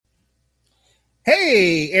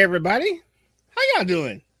Hey, everybody. How y'all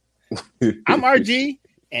doing? I'm RG,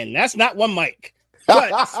 and that's not one mic.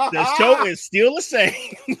 But the show is still the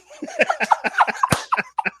same.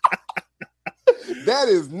 That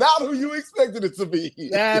is not who you expected it to be.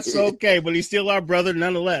 That's okay, but he's still our brother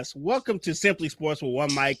nonetheless. Welcome to Simply Sports with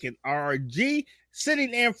One Mic and RG.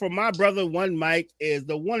 Sitting in for my brother, One Mic, is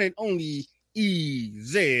the one and only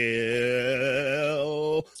Ezel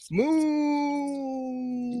Moon.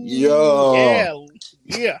 Yo.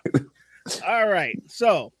 Yeah. All right.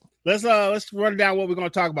 So let's run down what we're going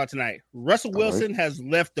to talk about tonight. Russell Wilson has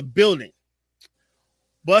left the building.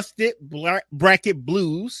 Busted bracket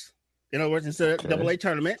blues. In other words, instead of AA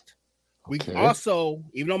tournament. We also,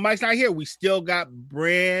 even though Mike's not here, we still got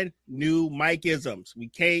brand new Mike-isms. We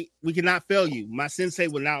cannot fail you. My sensei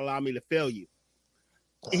will not allow me to fail you.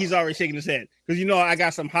 He's already shaking his head because I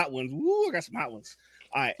got some hot ones. Woo, I got some hot ones.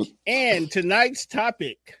 All right. And tonight's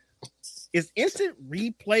topic is instant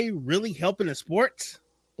replay really helping in sports?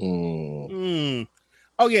 Oh,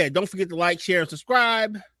 yeah. Don't forget to like, share, and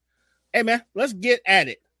subscribe. Hey, man, let's get at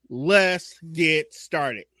it. Let's get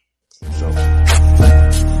started.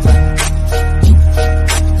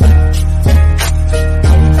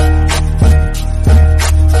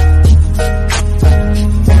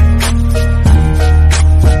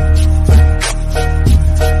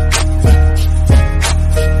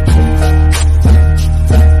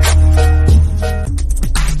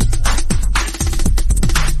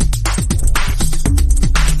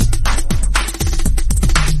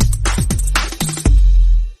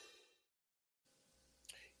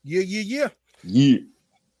 Yeah.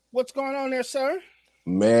 What's going on there, sir?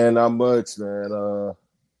 Man, not much, man.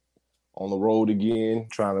 On the road again,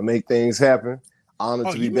 trying to make things happen.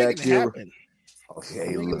 Honored to be back here.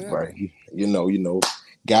 Okay, look, right. You know,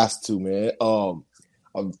 got to, man.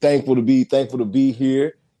 I'm thankful to be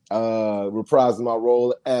here. Reprising my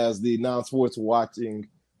role as the non-sports watching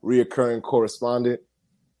reoccurring correspondent.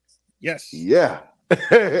 Yes. Yeah.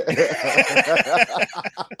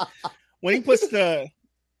 When he puts the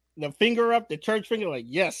finger up, the church finger, like,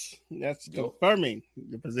 yes, that's confirming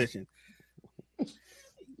the position.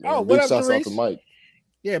 Yeah, big shouts out to Mike.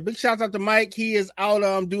 Yeah, big shouts out to Mike. He is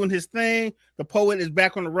out doing his thing. The poet is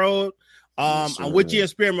back on the road. I'm with you in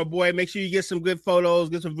spirit, my boy. Make sure you get some good photos,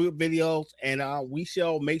 get some good videos, and we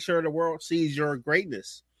shall make sure the world sees your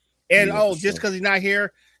greatness. And just because he's not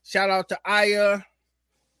here, shout out to Aya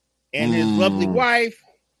and his lovely wife.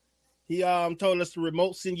 He told us to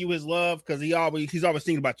remote send you his love because he's always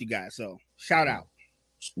thinking about you guys. So shout out.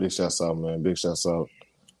 Big shouts out, man. Big shouts out.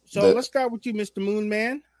 So let's start with you, Mr. Moon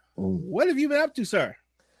Man. What have you been up to, sir?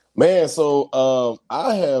 Man, so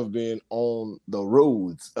I have been on the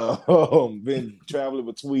roads. Been traveling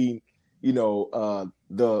between,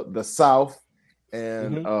 the South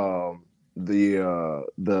and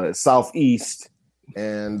the Southeast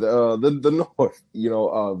and the North.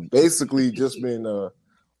 Basically just been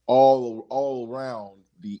all around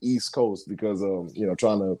the East Coast because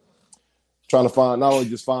trying to find not only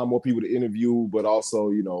just find more people to interview, but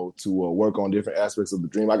also to work on different aspects of the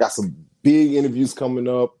dream. I got some big interviews coming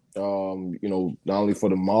up. Not only for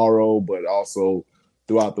tomorrow, but also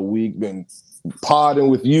throughout the week. Been podding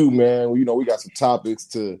with you, man. We got some topics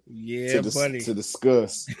to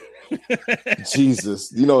discuss. Jesus,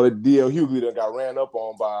 the DL Hughley that got ran up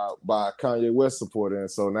on by a Kanye West supporter,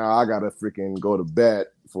 and so now I gotta freaking go to bat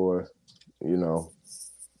for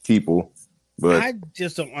people. But I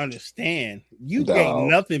just don't understand. You gain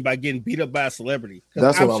nothing by getting beat up by a celebrity.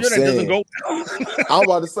 That's what I'm saying. That doesn't go. I'm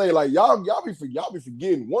about to say, like, y'all be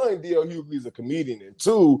forgetting. One, DL Hughley's a comedian, and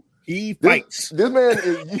two, he fights. This man was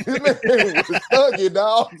thugging,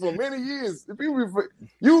 dog, for many years.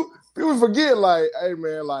 People forget, like, hey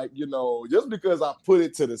man, like, just because I put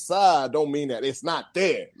it to the side don't mean that it's not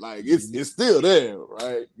there. Like, it's still there,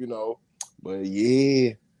 right? But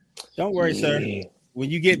yeah. Don't worry, sir. When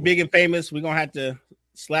you get big and famous, we're gonna have to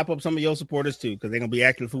slap up some of your supporters too, because they're gonna be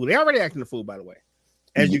acting the fool. They're already acting the fool, by the way,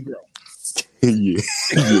 as you grow. Yeah.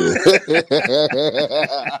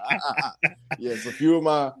 Yes, a few of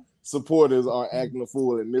my supporters are acting a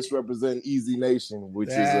fool and misrepresenting Easy Nation, which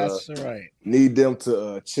is right. Need them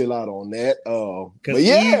to chill out on that. But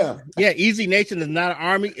yeah, Easy Nation is not an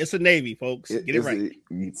army; it's a navy, folks. Get it right.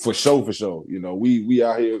 For sure. We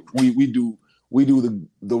out here. We do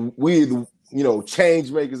the change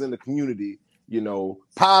makers in the community.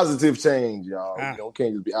 Positive change, y'all.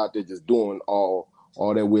 Can't just be out there just doing all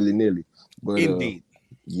that willy nilly. But indeed.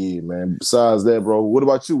 Yeah, man. Besides that, bro, what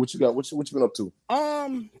about you? What you got? What you been up to?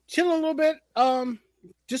 Chilling a little bit.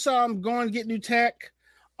 Just going to get new tech.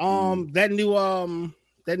 That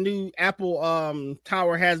new Apple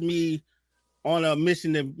tower has me on a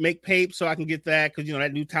mission to make pape so I can get that because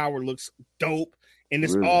that new tower looks dope. And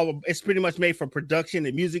it's Really? it's pretty much made for production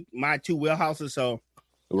and music, my two wheelhouses. So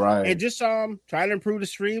Right. and just trying to improve the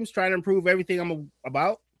streams, trying to improve everything I'm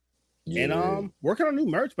about. Yeah. And working on new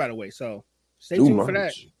merch, by the way. So stay tuned for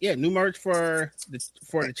that. Yeah, new merch for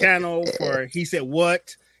the channel, for He Said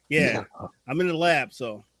What. Yeah. I'm in the lab,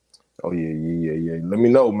 so. Oh yeah. Let me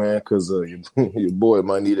know, man, because your boy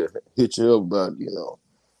might need to hit you up about,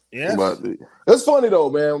 Yeah. It's funny though,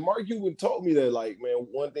 man. Mark Cuban told me that, like, man,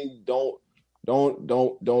 one thing, don't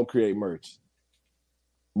create merch.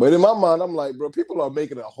 But in my mind, I'm like, bro, people are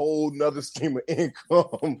making a whole nother stream of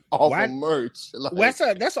income off of merch. Like, that's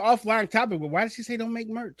an offline topic, but why did she say don't make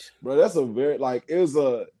merch? Bro, that's a very,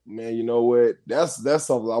 man, you know what? That's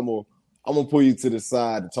something I'm gonna pull you to the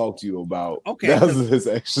side to talk to you about. Okay, that's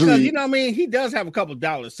actually, you know what I mean. He does have a couple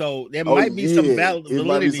dollars, so there might be some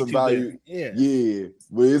validity to that. Yeah,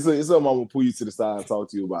 but it's something I'm gonna pull you to the side and talk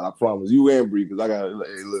to you about. I promise you and Bree, because I got,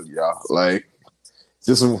 hey, look, y'all, like,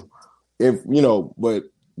 just if but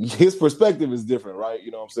his perspective is different, right? You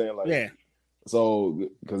know what I'm saying? Like, yeah. So,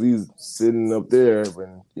 because he's sitting up there,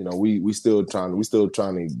 and we still trying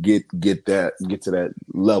to get to that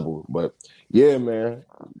level. But yeah, man,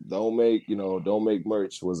 don't make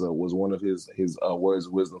merch was one of his words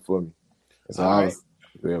of wisdom for me. So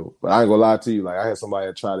but I ain't gonna lie to you, like, I had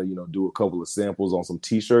somebody try to do a couple of samples on some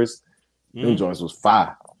t-shirts. Them joints was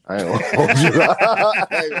fire. I ain't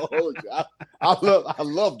gonna hold you. I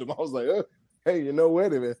loved them. I was like, hey, you know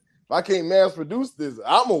what, man? If I can't mass produce this,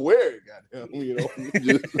 I'm gonna wear it, goddamn.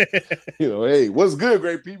 Hey, what's good,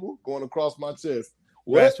 great people? Going across my chest.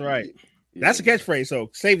 What? That's right. Yeah. That's a catchphrase, so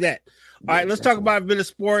save that. All right, let's talk about a bit of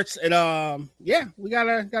sports. And we got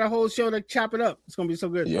a whole show to chop it up. It's gonna be so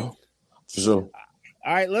good. Yeah, for sure.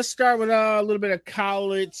 All right, let's start with a little bit of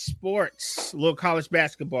college sports, a little college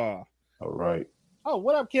basketball. All right. Oh,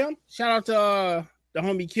 what up, Kim? Shout out to the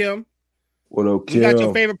homie Kim. What up, Kim? You got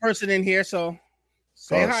your favorite person in here, so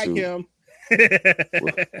say hi, shoot. Kim.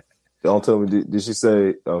 Don't tell me. Did she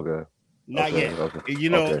say okay? Not yet. Okay. You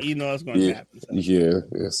know it's going to happen. So. Yeah,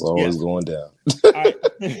 it's always going down. All right.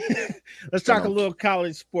 Let's talk a little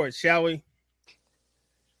college sports, shall we?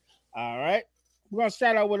 All right. We're going to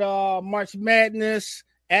start out with March Madness.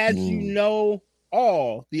 As you know,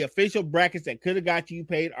 all the official brackets that could have got you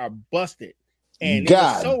paid are busted. And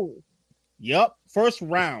first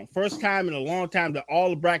round. First time in a long time that all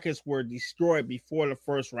the brackets were destroyed before the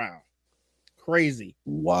first round. Crazy.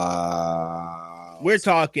 Wow. We're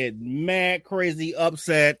talking mad crazy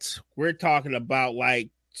upsets. We're talking about, like,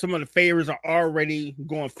 some of the favorites are already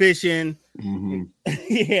going fishing. Mm-hmm.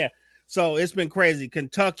 Yeah. So it's been crazy.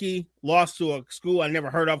 Kentucky lost to a school I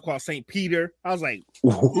never heard of called St. Peter. I was like,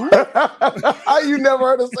 how you never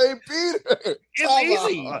heard of St. Peter?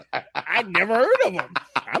 It's easy. I never heard of them.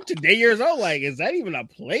 I'm today years old. Like, is that even a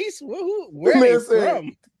place? Where are they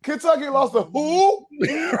from? Kentucky lost to who?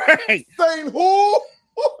 Right. St. Who?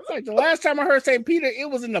 Like, the last time I heard St. Peter, it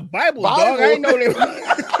was in the Bible. Dog. I didn't know they were.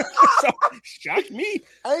 So, shocked me.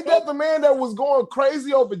 Ain't that the man that was going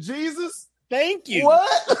crazy over Jesus? Thank you.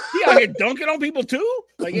 What? He out here dunking on people too?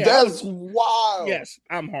 Like, yeah, that's wild. Yes,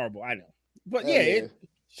 I'm horrible. I know. But yeah, it's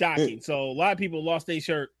shocking. So a lot of people lost their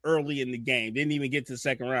shirt early in the game. Didn't even get to the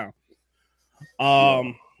second round.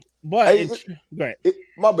 But go ahead.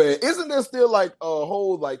 My bad. Isn't there still like a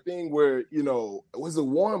whole like thing where, was it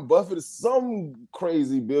Warren Buffett? Some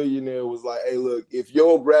crazy billionaire was like, hey, look, if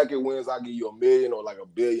your bracket wins, I'll give you $1 million or like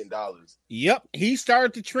 $1 billion. Yep. He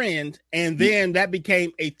started the trend, and then that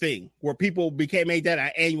became a thing where people made that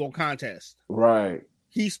an annual contest. Right.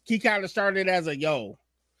 He kind of started as a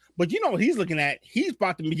but you know what he's looking at? He's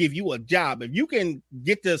about to give you a job. If you can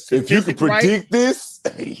get this, if you can predict this,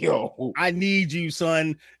 I need you,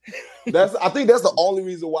 son. I think that's the only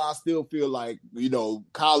reason why I still feel like,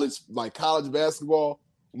 college basketball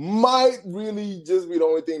might really just be the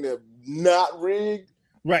only thing that's not rigged.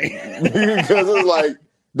 Right. Because it's like,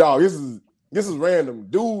 dog, this is random.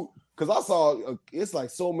 Dude, because I saw it's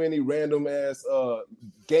like so many random ass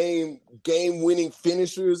game winning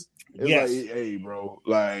finishers. It's like, hey, bro,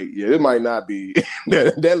 like, yeah, it might not be.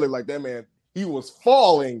 that looked like that man. He was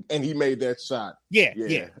falling and he made that shot. Yeah.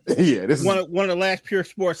 This is one of the last pure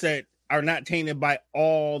sports that are not tainted by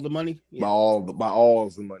all the money. Yeah. By all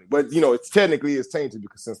the money, but it's technically tainted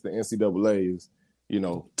because since the NCAA is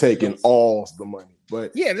taking all the money.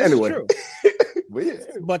 But yeah, this anyway. is true. But yeah,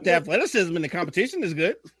 but the athleticism in the competition is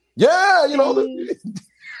good. Yeah,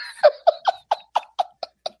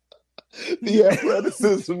 the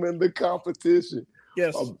athleticism in the competition.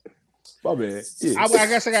 Yes. My bad. Yeah. I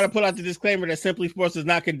guess I got to put out the disclaimer that Simply Sports does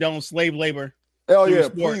not condone slave labor. Hell through yeah,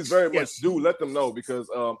 sports. please very much Yes. do let them know because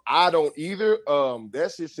I don't either.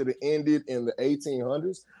 That shit should have ended in the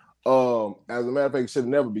 1800s. As a matter of fact, it should have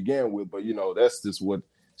never began with, but that's just what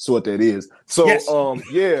that is. So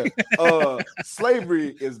Yes.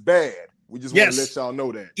 Slavery is bad. We just want to let y'all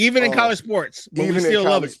know that. Even in college sports, but even we still in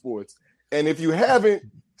college love it. sports. And if you haven't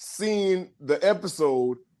seen the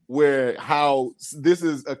episode where how this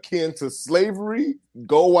is akin to slavery,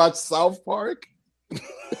 go watch South Park.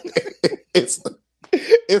 It's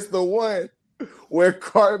the one where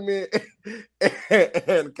Cartman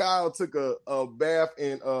and Kyle took a bath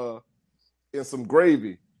in some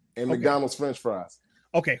gravy and McDonald's French fries.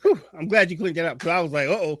 Okay, I'm glad you cleaned that up because I was like,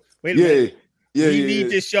 wait a minute. We need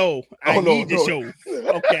this show. I need this show.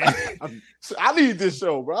 Okay. I need this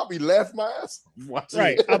show, bro. I'll be laughing my ass watching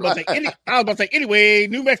right. it. I was about to say, anyway,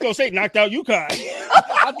 New Mexico State knocked out UConn.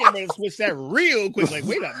 I get ready to switch that real quick. Like,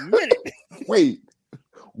 wait a minute. Wait,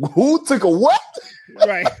 who took a what?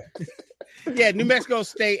 Right. Yeah, New Mexico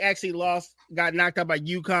State actually got knocked out by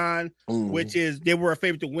UConn, which is they were a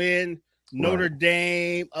favorite to win. Notre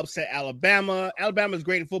Dame upset Alabama. Alabama's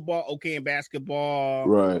great in football, okay in basketball.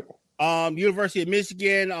 Right. University of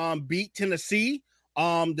Michigan beat Tennessee.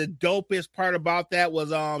 The dopest part about that was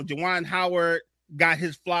Juwan Howard got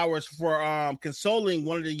his flowers for consoling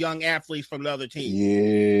one of the young athletes from the other team.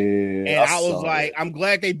 Yeah. And I was like, I'm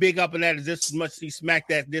glad they big up on that just as much as he smacked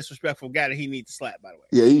that disrespectful guy that he needs to slap, by the way.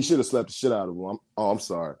 Yeah, he should have slapped the shit out of him. I'm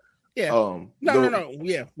sorry. Yeah. No.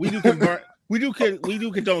 Yeah, we do convert. We do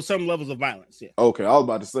condone some levels of violence. Yeah. Okay, I was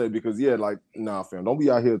about to say because nah, fam, don't be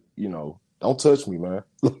out here. Don't touch me, man.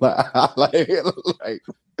 like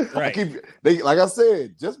right. Like I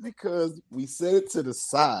said, just because we set it to the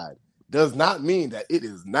side does not mean that it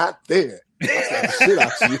is not there. That's the shit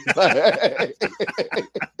out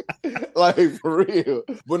you. Like for real.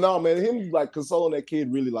 But no, man, him like consoling that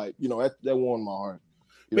kid really that warmed my heart.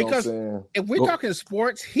 Because if we're talking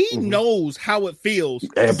sports, he knows how it feels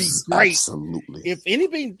to be great. Absolutely. If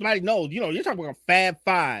anybody knows, you're talking about Fab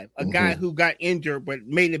Five, a guy who got injured but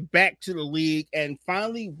made it back to the league and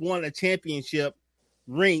finally won a championship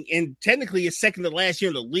ring, and technically is second to last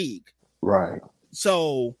year in the league. Right.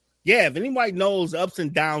 So, yeah, if anybody knows the ups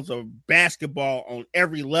and downs of basketball on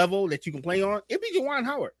every level that you can play on, it'd be Juwan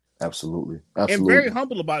Howard. Absolutely. And very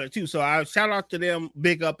humble about it too. So I shout out to them,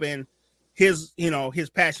 big up in his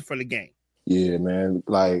passion for the game. Yeah, man.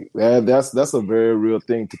 Like that's a very real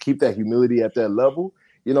thing to keep that humility at that level.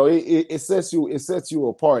 It sets you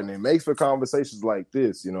apart, and it makes for conversations like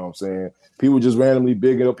this. You know what I'm saying? People just randomly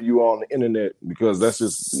bigging up you on the internet because that's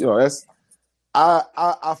just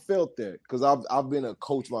I felt that because I've been a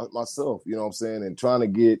coach myself. You know what I'm saying? And trying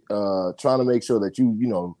to make sure that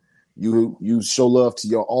you show love to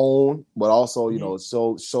your own, but also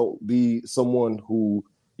so be someone who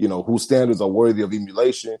whose standards are worthy of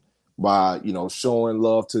emulation by showing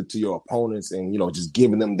love to your opponents and just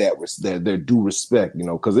giving them their due respect,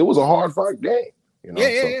 because it was a hard fight game.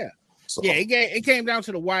 So, it came down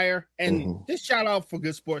to the wire, and just shout out for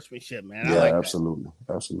good sportsmanship, man. Yeah, I like absolutely.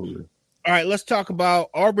 All right, let's talk about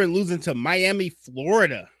Auburn losing to Miami,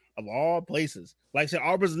 Florida, of all places. Like I said,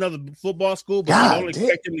 Auburn's another football school, but you don't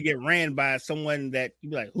expect them to get ran by someone that you'd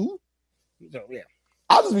be like, who? So yeah,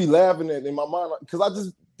 I'll just be laughing at in my mind because I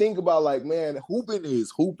just think about man, hooping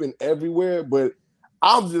is hooping everywhere, but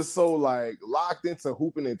I'm just so locked into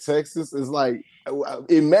hooping in Texas. It's like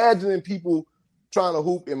imagining people trying to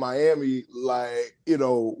hoop in Miami,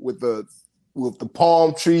 with the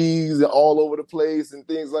palm trees all over the place and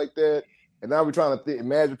things like that. And now we're trying to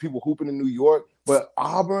imagine people hooping in New York, but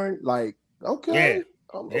Auburn, okay,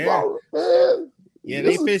 man. Yeah,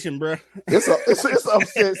 they fishing, bro. It's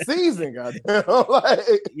upset season, goddamn.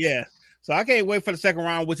 Yeah. So I can't wait for the second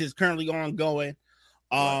round, which is currently ongoing.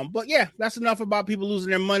 But yeah, that's enough about people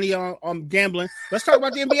losing their money on gambling. Let's talk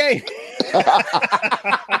about the NBA.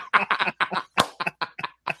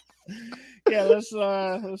 Yeah, let's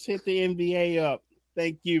hit the NBA up.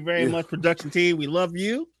 Thank you very much, production team. We love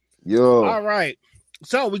you. Yo. All right.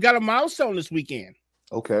 So we got a milestone this weekend.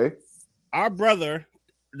 Okay. Our brother,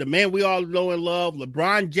 the man we all know and love,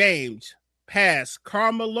 LeBron James, passed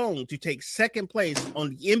Karl Malone to take second place on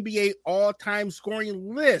the NBA all-time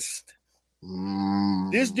scoring list.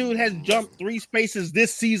 This dude has jumped 3 spaces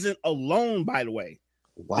this season alone, by the way.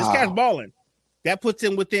 Wow. This guy's balling. That puts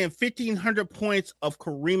him within 1,500 points of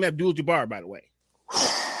Kareem Abdul-Jabbar, by the way.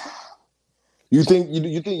 You think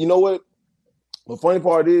you know what? The funny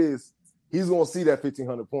part is he's gonna see that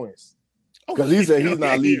 1,500 points. Because he said he's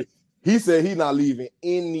not leaving. He said he's not leaving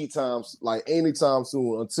anytime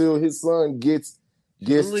soon until his son gets to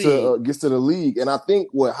the league. And I think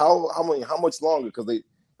how much longer?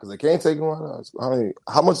 Because because they can't take him out of high school. I mean,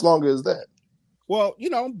 how much longer is that? Well,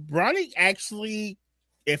 Bronny actually,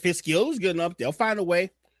 if his skill is good enough, they'll find a way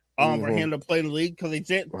for him to play in the league, because they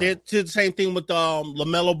did the same thing with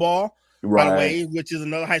LaMelo Ball, by the way, which is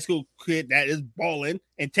another high school kid that is balling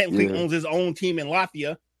and technically owns his own team in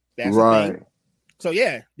Lafayette. That's the thing. So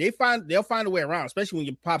yeah, they'll find a way around, especially when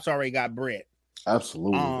your pops already got bread.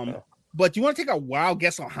 Absolutely. But you want to take a wild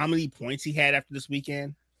guess on how many points he had after this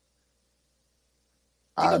weekend?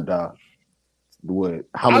 What?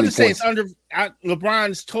 How many points? Say it's under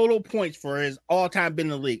LeBron's total points for his all-time been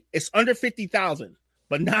in the league. It's under 50,000,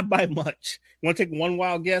 but not by much. You want to take one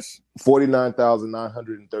wild guess?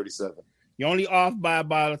 49,937. You're only off by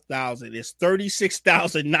about 1,000. It's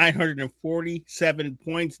 36,947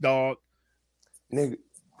 points, dog. Nigga,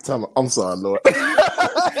 I'm sorry, Lord.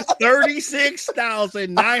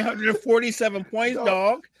 36,947 points,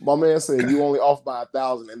 dog. My man said you only off by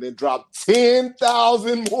 1,000 and then dropped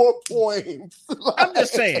 10,000 more points. I'm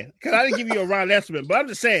just saying, because I didn't give you a round estimate, but I'm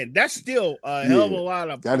just saying that's still a hell of a lot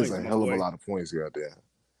of points. That is a hell of a lot of points out there.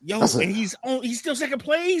 Yo, and he's still second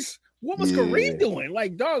place. What was Kareem doing?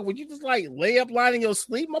 Like, dog, would you just like lay up line in your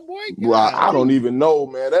sleep, my boy? Well, I don't even know,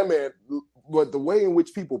 man. That man. But the way in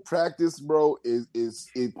which people practice, bro, is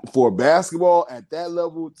for basketball at that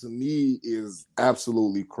level, to me, is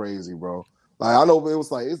absolutely crazy, bro. Like, I know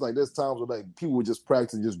it's like there's times where like people would just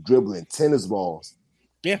practice just dribbling tennis balls.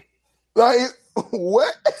 Yeah. Like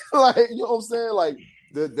what? Like, you know what I'm saying? Like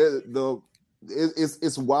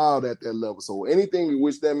it's wild at that level. So anything in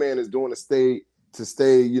which that man is doing to stay,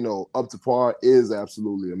 up to par is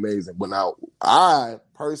absolutely amazing. But now I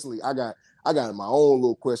personally I got my own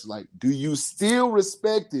little question. Like, do you still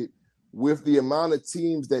respect it with the amount of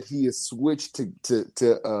teams that he has switched to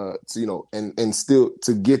and still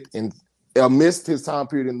to get in amidst his time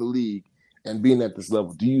period in the league and being at this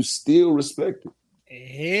level? Do you still respect it?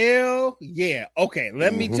 Hell yeah. Okay,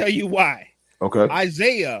 let me tell you why. Okay.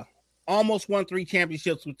 Isaiah almost won 3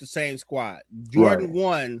 championships with the same squad. Jordan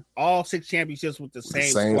won all 6 championships with the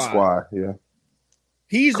same squad. Yeah.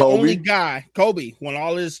 He's the only guy. Kobe won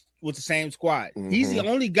all his with the same squad. He's the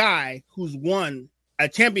only guy who's won a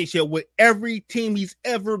championship with every team he's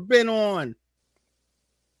ever been on.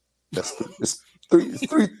 It's three.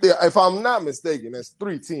 If I'm not mistaken, that's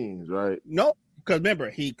 3 teams, right? No, because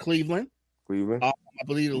remember, Cleveland. I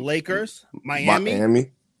believe the Lakers,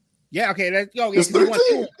 Miami. Yeah, okay. It's 3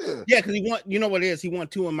 teams. Yeah, because he won. You know what it is? He won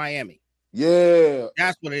 2 in Miami. Yeah,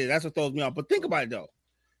 that's what it is. That's what throws me off. But think about it though.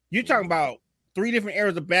 You're talking about 3 different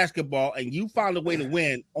eras of basketball, and you found a way to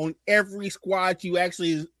win on every squad you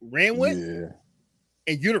actually ran with. Yeah.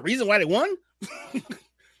 And you're the reason why they won?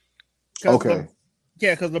 Okay.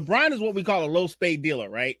 Because LeBron is what we call a low spade dealer,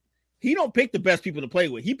 right? He don't pick the best people to play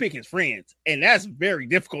with. He pick his friends. And that's very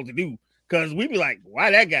difficult to do, because we be like, why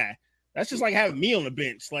that guy? That's just like having me on the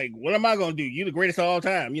bench. Like, what am I going to do? You're the greatest of all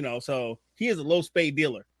time, So he is a low spade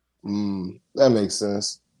dealer. That makes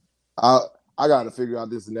sense. I got to figure out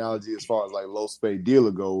this analogy as far as like low spade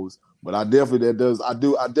dealer goes, but I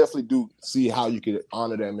definitely do see how you could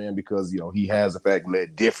honor that man, because he has in fact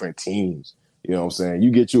led different teams. You know what I'm saying?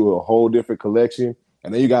 You get you a whole different collection,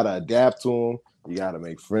 and then you got to adapt to them. You got to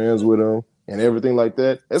make friends with them and everything like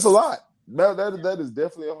that. It's a lot. That is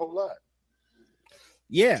definitely a whole lot.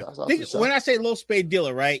 Yeah. When I say low spade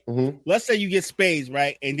dealer, right? Let's say you get spades,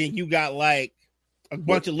 right, and then you got like a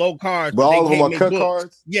bunch of low cards. But all of them are cut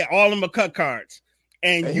cards? Yeah, all of them are cut cards.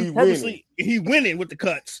 And you purposely, he winning with the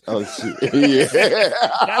cuts. Oh, shit. Yeah.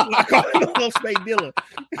 That's what I call it, a low spade dealer.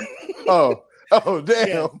 Oh, damn.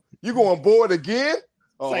 Yeah. You going board again?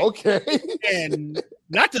 Oh, okay. And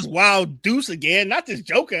not this wild deuce again, not this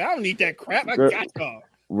joker. I don't need that crap. I got y'all.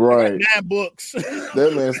 Right. 9 books.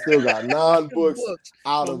 That man still got 9 books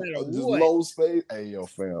out of just low spade. Hey, yo,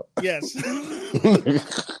 fam. Yes.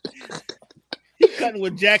 He's cutting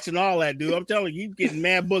with Jackson, all that, dude. I'm telling you, he's getting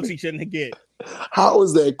mad books he shouldn't get. How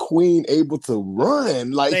is that queen able to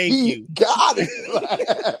run? Like, he got it.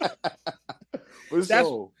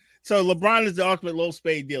 So LeBron is the ultimate low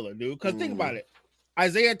spade dealer, dude. Because think about it.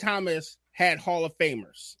 Isaiah Thomas had Hall of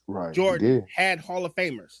Famers. Right. Jordan had Hall of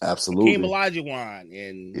Famers. Absolutely. Hakeem Olajuwon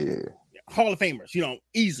and Hall of Famers,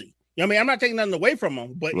 easy. I mean, I'm not taking nothing away from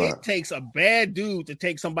them, but it takes a bad dude to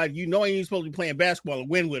take somebody ain't supposed to be playing basketball and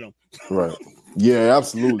win with them. Right. Yeah,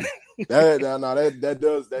 absolutely. That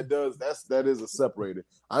is a separator.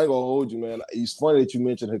 I ain't gonna hold you, man. It's funny that you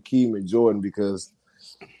mentioned Hakeem and Jordan, because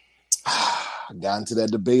I got into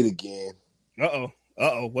that debate again.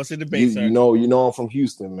 What's the debate, sir? You know I'm from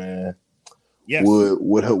Houston, man. Yes.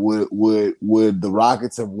 Would the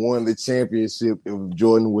Rockets have won the championship if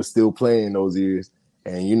Jordan was still playing those years?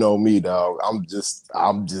 And you know me, dog. I'm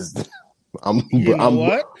You know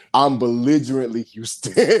what? I'm belligerently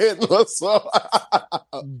Houston. So,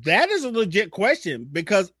 That is a legit question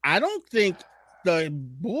because I don't think the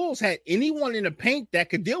Bulls had anyone in the paint that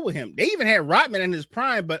could deal with him. They even had Rodman in his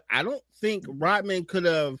prime, but I don't think Rodman could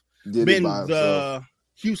have been the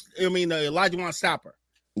Elijah stopper.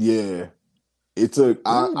 Yeah, it took.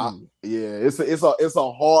 It's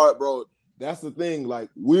a hard, bro. That's the thing. Like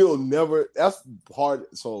we'll never. That's hard.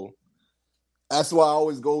 So that's why I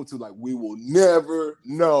always go to like we will never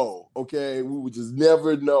know. Okay, we will just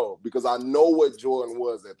never know because I know what Jordan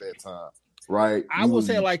was at that time. Right. I will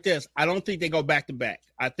say it like this. I don't think they go back to back.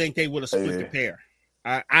 I think they would have split the pair.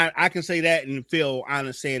 I can say that and feel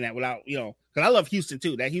honest saying that without, because I love Houston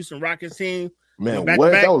too. That Houston Rockets team, man, back what?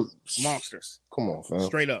 to back, That was monsters. Come on, fam.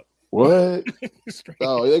 Straight up. What?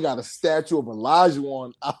 Oh, they got a statue of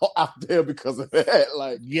Elijah out there because of that.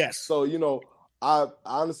 Like, yes. So I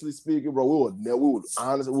honestly speaking, bro, we'll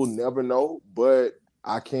never know. But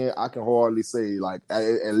I can hardly say like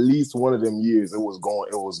at least one of them years it was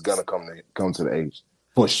gonna come to the age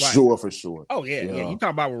for sure. Oh yeah. You talk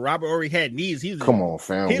about when Robert Horry had knees. Come on,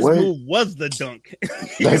 fam. His move was the dunk.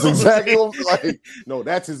 That's exactly what I'm like. No,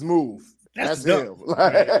 that's his move. That's him.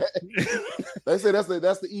 Like, they say that's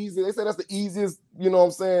the easiest. You know what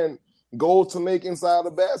I'm saying? Goal to make inside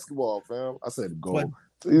of basketball, fam. I said goal. But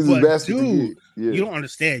dude, you don't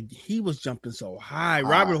understand. He was jumping so high.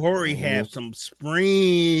 Robert Horry had some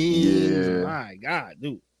springs. Yeah. My God,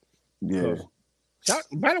 dude. Yeah.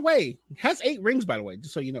 By the way, has 8 rings. By the way,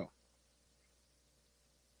 just so you know,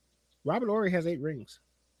 Robert Horry has 8 rings.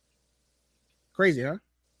 Crazy, huh?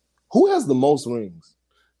 Who has the most rings?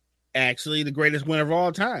 Actually, the greatest winner of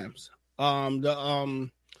all times. Guy,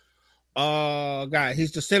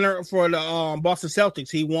 he's the center for the Boston Celtics.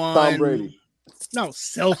 He won. Tom Brady. No,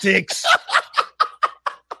 Celtics.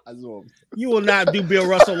 You will not do Bill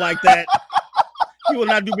Russell like that. You will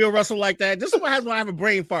not do Bill Russell like that. This is what happens when I have a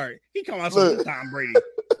brain fart. He come out with Tom Brady.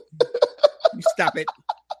 You stop it.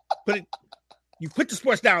 You put the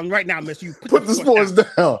sports down right now, mister. You put the sports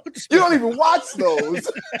down. You don't even watch those.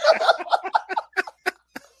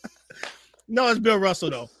 No, it's Bill Russell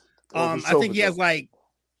though. I think he has like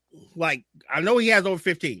I know he has over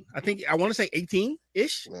 15. I want to say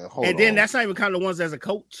 18-ish. And then that's not even kind of the ones as a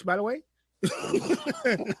coach, by the way.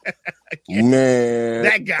 Man,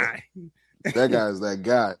 that guy. That guy is that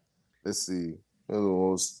guy. Let's see.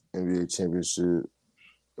 Most NBA championship.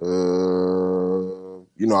 I'm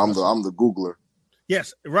the Googler.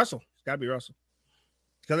 Yes, Russell. It's gotta be Russell.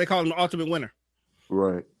 Because they call him the ultimate winner.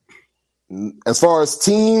 Right. As far as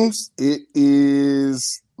teams, it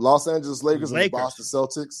is Los Angeles Lakers and the Boston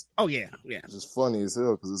Celtics. Oh, yeah. Which is funny as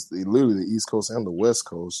hell because it's literally the East Coast and the West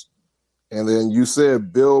Coast. And then you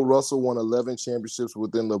said Bill Russell won 11 championships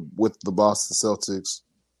with the Boston Celtics.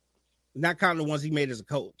 Not counting the ones he made as a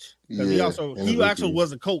coach. Because he actually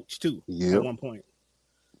was a coach too at one point.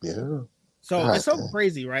 Yeah. So it's so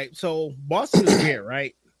crazy, right? So Boston is weird,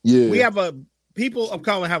 right? Yeah. We have people of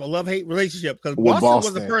color have a love-hate relationship because Boston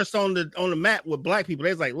was the first on the map with black people. They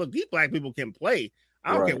was like, look, these black people can play.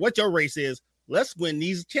 I don't care what your race is. Let's win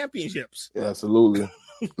these championships. Yeah, absolutely.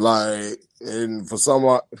 And for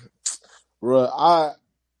someone, bro,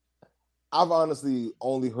 I've honestly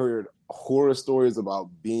only heard horror stories about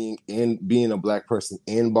being a black person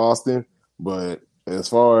in Boston. But as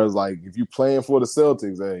far as like if you playing for the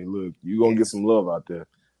Celtics, hey, look, you're gonna get some love out there.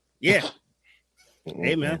 Yeah.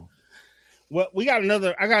 Hey man. Well, I got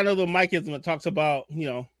another Mikeism that talks about,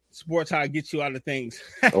 sports, how it gets you out of things.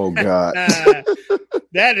 Oh God.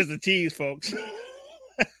 That is a tease, folks.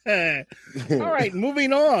 All right,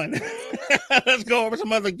 moving on. Let's go over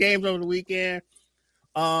some other games over the weekend.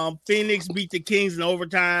 Phoenix beat the Kings in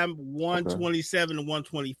overtime,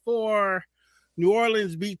 127-124. New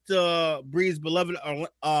Orleans beat the Breeze beloved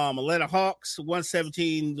Atlanta Hawks,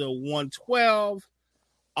 117-112.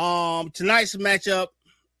 Tonight's matchup,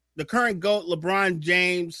 the current GOAT LeBron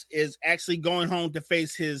James is actually going home to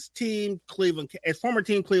face his former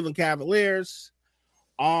team Cleveland Cavaliers.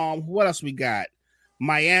 What else we got?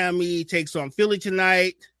 Miami takes on Philly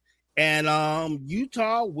tonight, and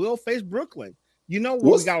Utah will face Brooklyn. You know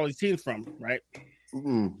where we got all these teams from, right?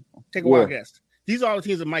 Take a wild guess. These are all the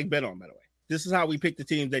teams that Mike bet on, by the way. This is how we pick the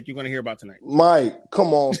teams that you're going to hear about tonight. Mike,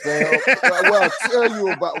 come on, fam. Well,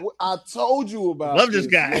 I told you about. Love this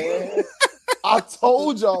guy. Man. I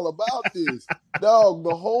told y'all about this. Dog,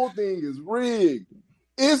 the whole thing is rigged.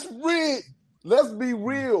 It's rigged. Let's be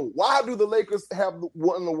real. Why do the Lakers have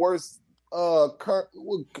one of the worst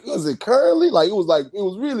was it currently? Like it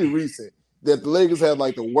was really recent that the Lakers had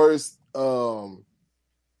like the worst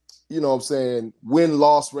you know what I'm saying,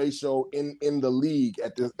 win-loss ratio in the league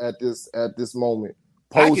at this moment.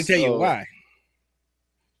 I can tell you why.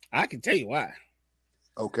 I can tell you why.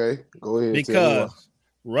 Okay, go ahead. Because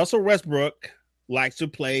Russell Westbrook likes to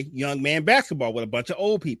play young man basketball with a bunch of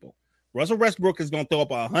old people. Russell Westbrook is going to throw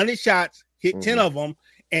up 100 shots, hit 10 of them,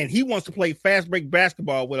 and he wants to play fast break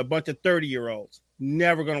basketball with a bunch of 30-year-olds.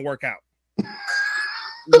 Never going to work out.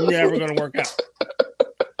 Never going to work out.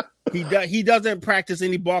 He doesn't practice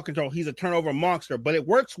any ball control. He's a turnover monster, but it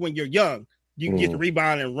works when you're young. You can get the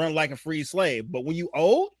rebound and run like a free slave. But when you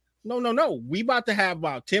old, no. We about to have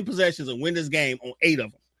about 10 possessions and win this game on 8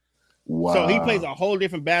 of them. Wow. So he plays a whole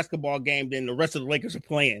different basketball game than the rest of the Lakers are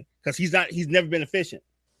playing because he's never been efficient.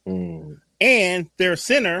 And their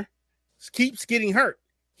center keeps getting hurt.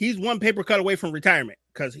 He's one paper cut away from retirement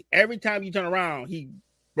because every time you turn around, he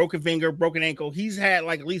broken finger, broken ankle. He's had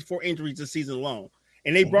like at least 4 injuries this season alone.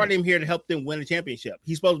 And they brought him here to help them win a championship.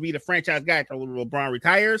 He's supposed to be the franchise guy until LeBron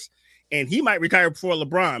retires. And he might retire before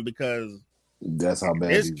LeBron because that's how bad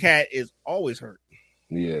this cat is always hurt.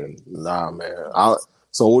 Yeah, nah, man.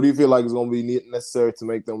 So what do you feel like is going to be necessary to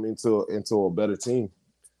make them into a better team?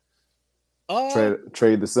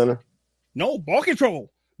 Trade the center? No, ball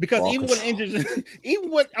control. Because even with injuries,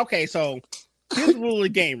 so here's the rule of the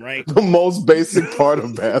game, right? The most basic part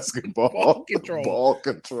of basketball. Ball control. Ball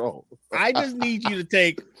control. I just need you to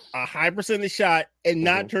take a high percentage shot and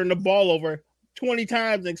not turn the ball over 20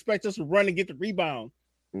 times and expect us to run and get the rebound.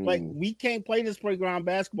 Like, we can't play this playground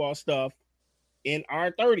basketball stuff in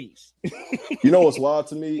our 30s. You know what's wild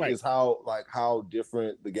to me is how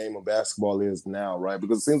different the game of basketball is now, right?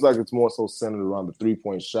 Because it seems like it's more so centered around the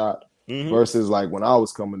 3-point shot versus like when I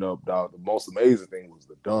was coming up, dog, the most amazing thing was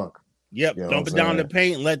the dunk. Yep, you know dump it down the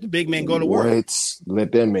paint and let the big man go to work.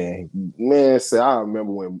 Let that man say, I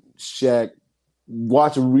remember when Shaq,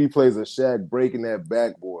 watching replays of Shaq breaking that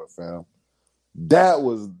backboard, fam. That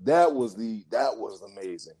was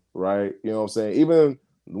amazing, right? You know what I'm saying? Even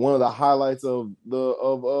one of the highlights of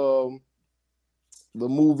the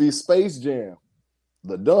movie Space Jam,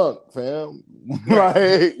 the dunk, fam.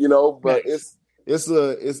 Right? You know, but it's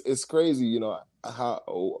crazy, you know,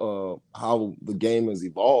 how the game has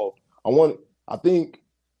evolved. I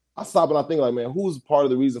stop and I think like, man, who's part of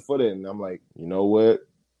the reason for that? And I'm like, you know what?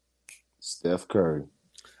 Steph Curry.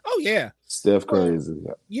 Oh yeah, Steph Curry is.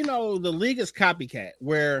 You know, the league is copycat.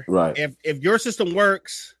 Where if your system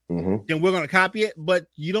works, then we're going to copy it. But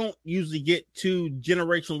you don't usually get 2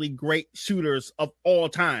 generationally great shooters of all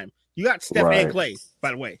time. You got Steph and Clay, by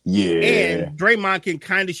the way. Yeah, and Draymond can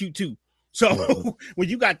kind of shoot too. So when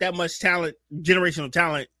you got that much talent, generational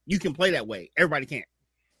talent, you can play that way. Everybody can't.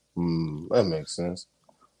 That makes sense.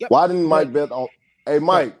 Yep. Why didn't Mike bet on? Hey,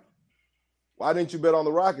 Mike, why didn't you bet on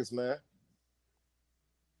the Rockets, man?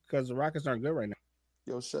 Because the Rockets aren't good right now.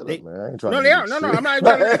 Yo, shut up, man. I ain't trying no, to they are. No, I'm not.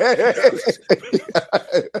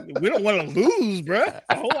 We don't want to lose, bro.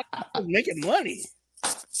 The whole lot making money.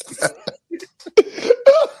 Because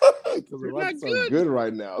the Rockets are good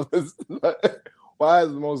right now. Why is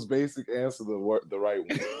the most basic answer the right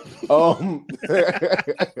one?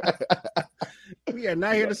 We are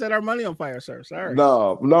not here to set our money on fire, sir. Sorry.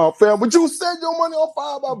 No, fam. But you set your money on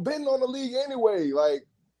fire by betting on the league anyway. Like,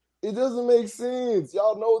 it doesn't make sense.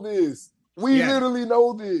 Y'all know this. We literally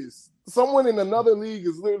know this. Someone in another league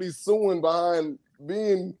is literally suing behind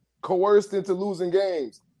being coerced into losing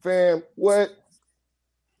games. Fam, what?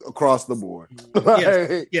 Across the board.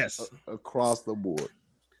 Yes. Across the board.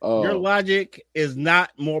 Your logic is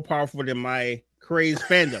not more powerful than my crazed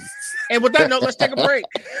fandom. And with that note, let's take a break.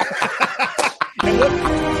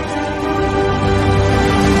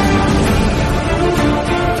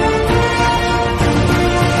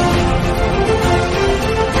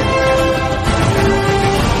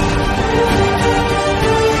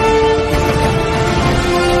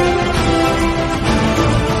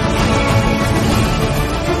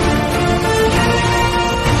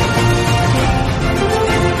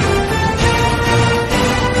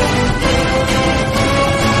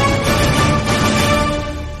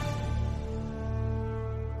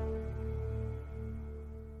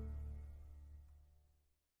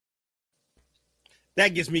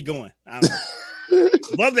 That gets me going.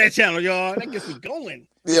 Love that channel, y'all. That gets me going.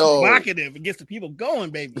 Yo, provocative. It gets the people going,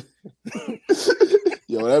 baby.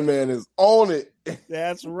 Yo, that man is on it.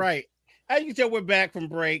 That's right. As you can tell, we're back from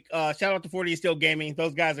break. Shout out to 40 Still Gaming.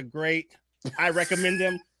 Those guys are great. I recommend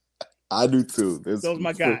them. I do too. Those are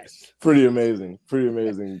my guys. Pretty amazing. Pretty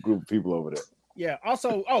amazing group of people over there. Yeah.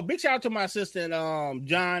 Also, big shout out to my assistant,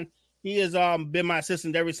 John. He has been my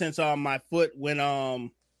assistant ever since my foot went on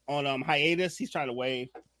hiatus. He's trying to wave.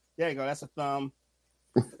 There you go. That's a thumb.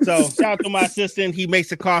 So shout out to my assistant. He makes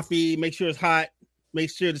the coffee, make sure it's hot, make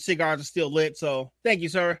sure the cigars are still lit. So thank you,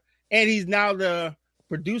 sir. And he's now the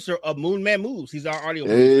producer of Moon Man Moves. He's our audio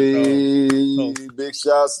producer. So. Big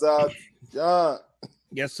shouts out, John.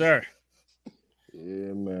 Yes, sir.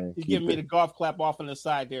 Yeah, man. He's giving me the golf clap off on the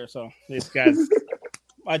side there. So these guys,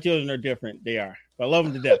 my children are different. They are. But I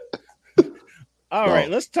love them to death. All right,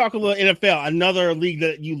 let's talk a little NFL, another league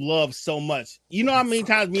that you love so much. You know how many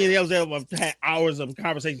times me and Elzell have had hours of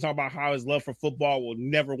conversation talking about how his love for football will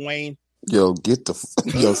never wane? Yo,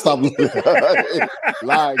 stop.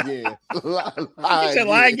 Lie again.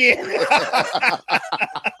 Lie again.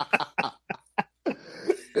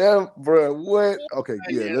 Damn, bro, what? Okay,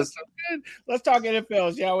 yeah, let's talk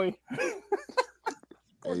NFL, shall we?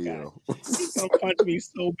 Hey, he's gonna punch me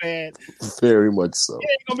so bad. Very much so.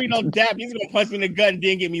 Yeah, ain't gonna be no dap. He's gonna punch me in the gut and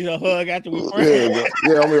then give me a hug after we I'm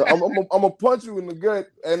gonna punch you in the gut,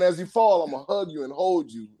 and as you fall, I'm gonna hug you and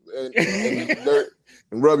hold you and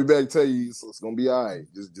rub your back. Tell you it's gonna be all right.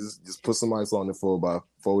 Just put some ice on it for about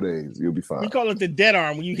 4 days. You'll be fine. We call it the dead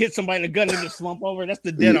arm. When you hit somebody in the gut and they just slump over, that's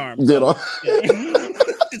the dead arm. Dead arm.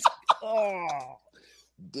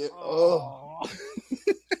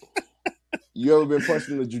 You ever been punched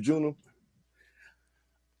in the jejunum?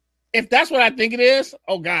 If that's what I think it is,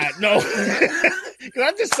 oh God, no.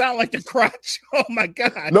 I just sound like the crotch. Oh my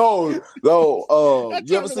God. No.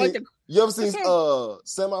 You ever seen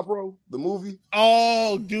Semi-Pro, the movie?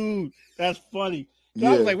 Oh, dude, that's funny. Yeah.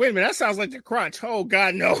 I was like, wait a minute, that sounds like the crotch. Oh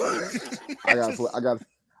God, no. I got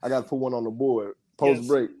to put one on the board. Post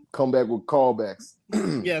break, come back with callbacks.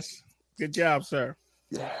 Yes, good job, sir.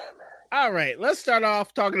 Yeah, man. All right, let's start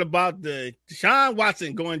off talking about the Deshaun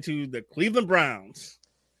Watson going to the Cleveland Browns.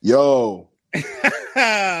 Yo.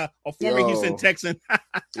 A former Houston Texan.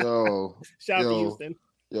 Yo. Shout out to Houston.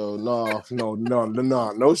 Yo, no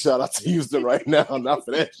shout out to Houston right now. Not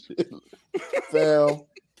for that shit. Fam.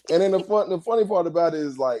 And then the funny part about it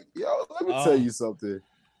is like, yo, let me tell you something.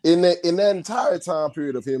 In that entire time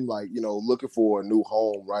period of him, like, looking for a new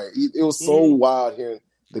home, right? It was so wild hearing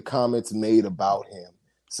the comments made about him.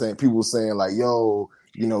 People saying like, yo,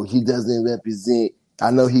 he doesn't represent.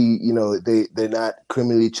 I know he, they're not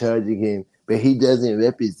criminally charging him, but he doesn't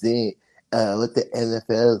represent what the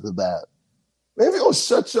NFL is about. Maybe you'll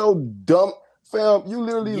shut your dumb fam. You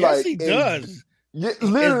literally yes, he does. Yeah,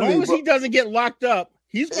 literally, as long as he doesn't get locked up,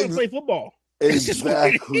 he's going to play football.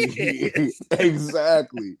 Exactly.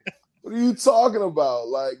 Exactly. What are you talking about?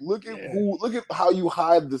 Like, look at how you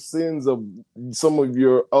hide the sins of some of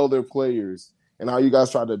your other players. And how you guys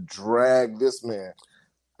try to drag this man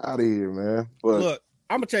out of here, man. But look,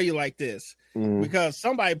 I'm gonna tell you like this, because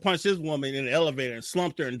somebody punched this woman in the elevator and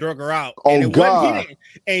slumped her and drug her out. Oh God!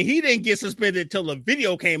 He didn't get suspended until the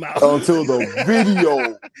video came out. Until the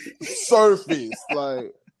video surfaced,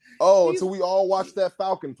 like, until we all watched that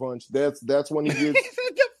Falcon punch. That's when he gets.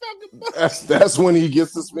 that's when he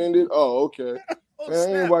gets suspended. Oh, okay. Man,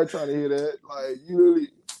 ain't anybody trying to hear that. Like, you really,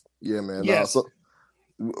 yeah, man. Yes. Nah, so,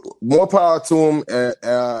 more power to him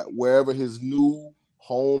at wherever his new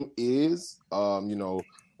home is.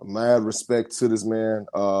 Mad respect to this man.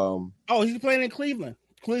 He's playing in Cleveland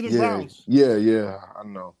Browns. Yeah, I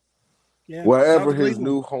know. Yeah, wherever his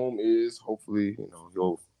new home is, hopefully,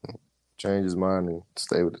 he'll change his mind and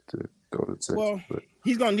stay with it to go to Texas. Well,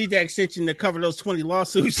 he's gonna need that extension to cover those 20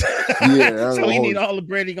 lawsuits. Yeah, so he need all the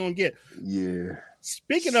bread he's gonna get. Yeah.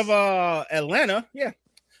 Speaking of Atlanta,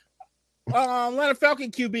 Atlanta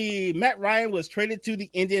Falcon QB Matt Ryan was traded to the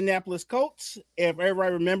Indianapolis Colts. If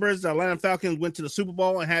everybody remembers, the Atlanta Falcons went to the Super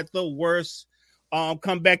Bowl and had the worst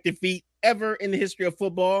comeback defeat ever in the history of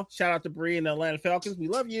football. Shout out to Bree and the Atlanta Falcons. We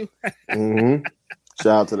love you. Shout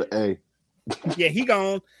out to the A. Yeah, he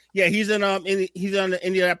gone. Yeah, he's on the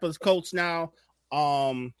Indianapolis Colts now.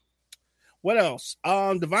 What else?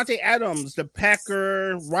 Devontae Adams, the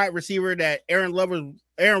Packer wide receiver that Aaron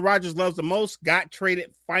Rodgers loves the most, got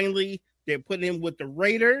traded finally. They're putting him with the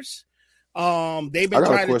Raiders. I got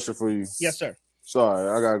a question for you. Yes, sir. Sorry,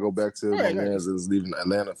 I gotta go back to my man that's leaving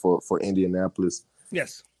Atlanta for Indianapolis.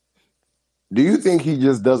 Yes. Do you think he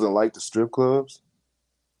just doesn't like the strip clubs?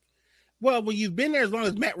 Well, when you've been there as long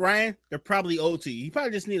as Matt Ryan, they're probably old to you. You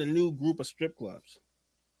probably just need a new group of strip clubs.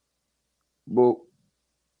 But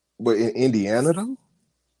in Indiana, though?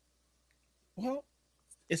 Well,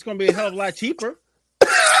 it's going to be a hell of a lot cheaper.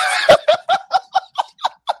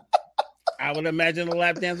 I would imagine the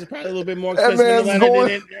lap dance is probably a little bit more expensive in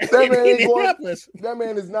Atlanta than in Indianapolis. That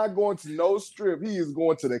man is not going to no strip. He is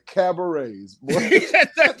going to the cabarets.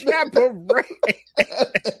 The cabaret.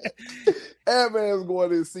 That man's going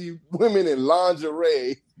to see women in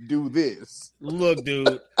lingerie do this. Look,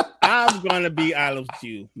 dude, I I'm gonna be honest with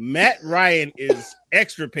you. Matt Ryan is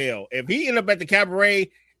extra pale. If he ended up at the cabaret,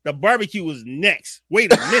 the barbecue was next.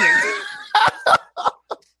 Wait a minute.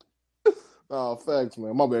 Oh, facts,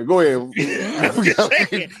 man. My bad. Go ahead. I'm just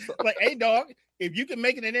saying. Like, hey, dog, if you can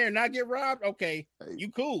make it in there and not get robbed, okay, you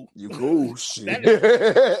cool. You cool. Shit.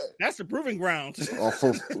 That's the proving grounds.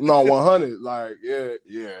 No, 100. Like, yeah.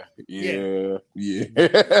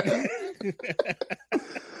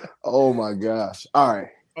 Oh my gosh. All right.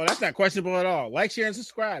 Oh, that's not questionable at all. Like, share, and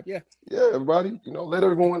subscribe. Yeah. Yeah, everybody. Let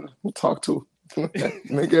everyone talk to.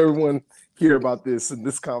 Make everyone hear about this in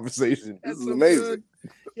this conversation. This is amazing. Good.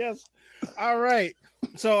 Yes. All right.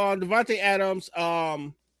 So Devontae Adams,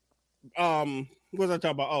 what was I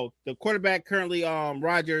talking about? Oh, the quarterback currently,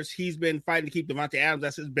 Rodgers, he's been fighting to keep Devontae Adams.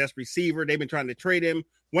 That's his best receiver. They've been trying to trade him.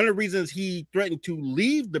 One of the reasons he threatened to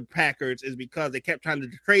leave the Packers is because they kept trying to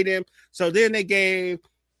trade him. So then they gave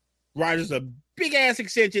Rodgers a big ass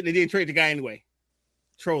extension and didn't trade the guy anyway.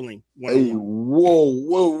 Trolling. Hey,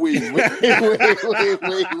 whoa, wait.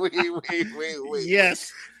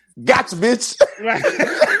 Yes. Gotcha, bitch. Right.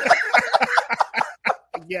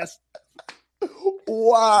 Yes.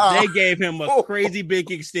 Wow. They gave him a crazy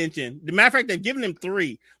big extension. The matter of fact, they've given him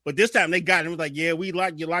 3, but this time they got him. It was like, yeah,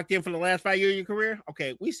 you locked in for the last 5 years of your career.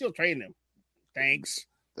 Okay, we still trading him. Thanks.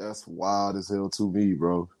 That's wild as hell to me,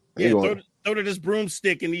 bro. Yeah, throw to this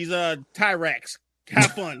broomstick and these tie racks.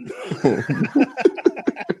 Have fun.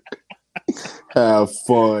 Have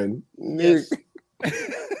fun. Yes.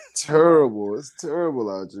 Terrible. It's terrible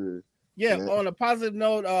out here. Yeah, on a positive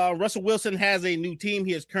note, Russell Wilson has a new team.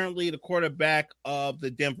 He is currently the quarterback of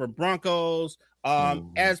the Denver Broncos.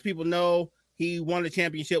 As people know, he won the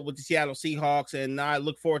championship with the Seattle Seahawks, and I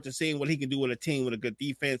look forward to seeing what he can do with a team with a good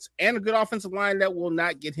defense and a good offensive line that will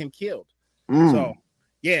not get him killed. So,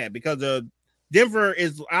 yeah, because Denver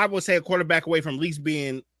is, I would say, a quarterback away from at least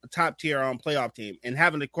being a top-tier playoff team, and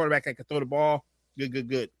having a quarterback that can throw the ball,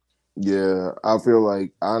 good. Yeah, I feel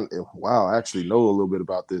like I actually know a little bit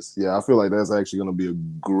about this. Yeah, I feel like that's actually going to be a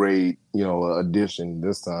great, addition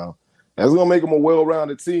this time. That's going to make them a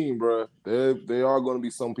well-rounded team, bro. They are going to be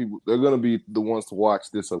some people. They're going to be the ones to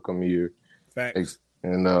watch this upcoming year. Facts.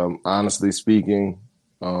 And honestly speaking,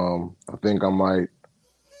 I think I might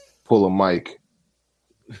pull a Mike,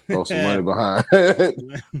 throw some money behind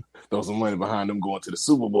them going to the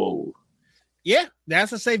Super Bowl. Yeah,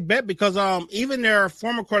 that's a safe bet because even their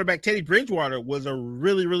former quarterback Teddy Bridgewater was a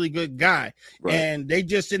really, really good guy, right. And they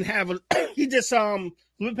just didn't have he just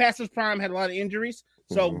flew past his prime, had a lot of injuries,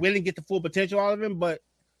 so we didn't get the full potential out of him. But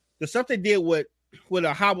the stuff they did with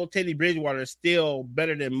a hobbled Teddy Bridgewater is still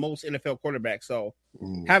better than most NFL quarterbacks. So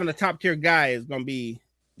having a top tier guy is going to be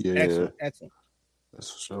excellent.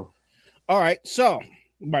 That's for sure. All right, so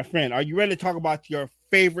my friend, are you ready to talk about your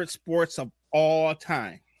favorite sports of all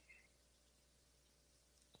time?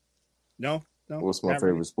 No. What's my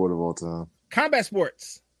favorite sport of all time? Combat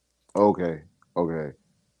sports. Okay. I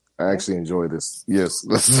actually enjoy this. Yes.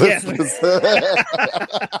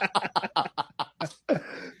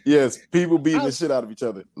 Yes, people beating the shit out of each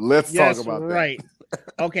other. Let's talk about that. Right.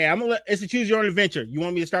 Okay, it's a choose your own adventure. You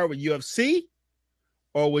want me to start with UFC,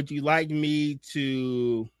 or would you like me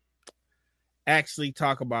to actually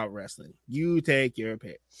talk about wrestling? You take your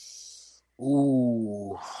pick.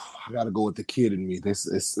 Ooh, I gotta go with the kid in me. This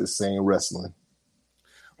is saying wrestling.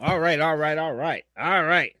 All right. So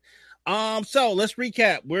let's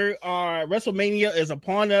recap. WrestleMania is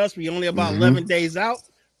upon us. We only about 11 days out.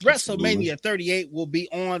 WrestleMania 38 will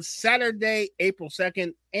be on Saturday, April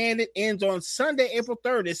 2nd, and it ends on Sunday, April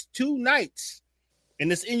 3rd. It's 2 nights,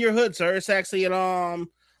 and it's in your hood, sir. It's actually at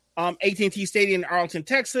AT&T Stadium in Arlington,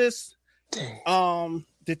 Texas. The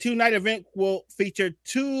 2-night event will feature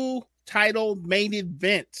 2 title main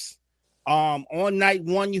events. On night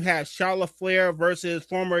 1, you have Charlotte Flair versus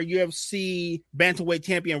former UFC bantamweight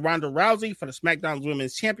champion Ronda Rousey for the SmackDown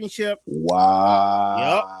Women's Championship.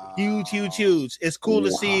 Wow. Yep. Huge. It's cool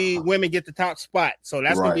to see women get the top spot. So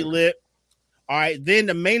that's going to be lit. All right. Then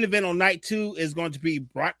the main event on night 2 is going to be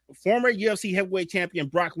former UFC heavyweight champion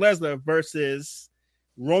Brock Lesnar versus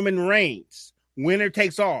Roman Reigns. Winner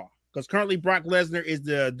takes all. Because currently Brock Lesnar is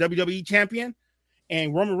the WWE champion,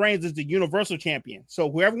 and Roman Reigns is the Universal Champion. So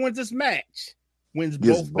whoever wins this match wins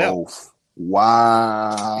both belts.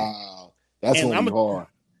 Wow. That's going to be hard.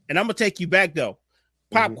 And I'm going to take you back, though.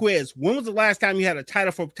 Pop quiz. When was the last time you had a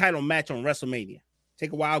title for title match on WrestleMania?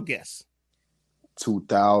 Take a wild guess.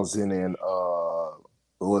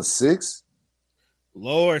 2006?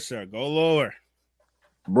 Lower, sir. Go lower.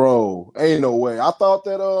 Bro, ain't no way. I thought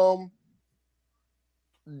that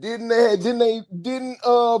Didn't Vince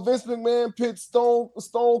McMahon pit Stone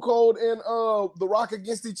Cold and The Rock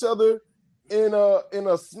against each other in a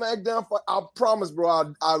SmackDown fight? I promise,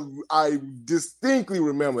 bro. I distinctly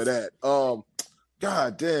remember that.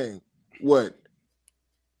 God dang, what?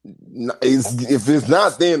 If it's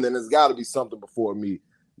not them, then it's got to be something before me.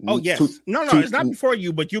 Oh yes, no, it's not before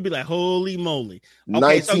you, but you'll be like, holy moly.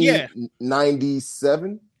 Okay, so yeah,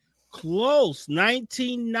 1997, close,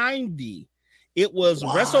 1990. It was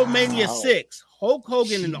WrestleMania 6. Hulk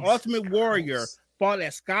Hogan and the Ultimate Warrior fought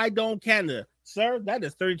at Skydome, Canada. Sir, that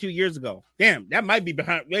is 32 years ago. Damn, that might be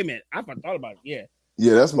behind. Wait a minute, I thought about it.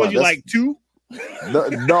 Yeah, that's my. Was you like 2? No.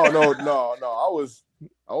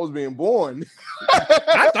 I was being born.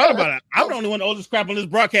 I thought about it. I'm the only one the oldest crap on this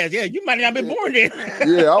broadcast. Yeah, you might not have been born then.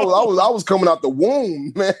 Yeah, I was coming out the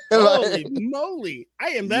womb, man. Holy moly.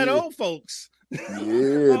 I am that old, folks.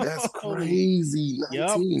 Yeah, that's crazy.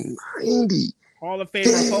 1990. Hall of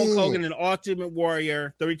Famer Hulk Hogan and Ultimate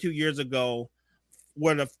Warrior 32 years ago.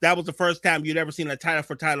 That was the first time you'd ever seen a title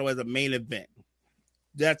for title as a main event.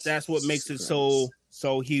 That's what makes it so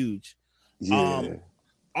huge. Yeah.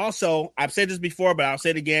 Also, I've said this before, but I'll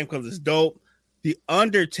say it again because it's dope. The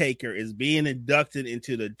Undertaker is being inducted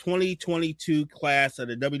into the 2022 class of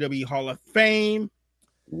the WWE Hall of Fame.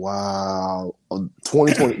 Wow.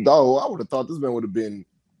 2020. Oh, I would have thought this man would have been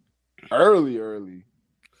early.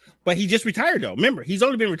 But he just retired, though. Remember, he's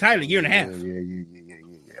only been retired a year and a half.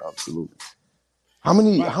 Yeah, absolutely. How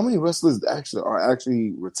many wrestlers are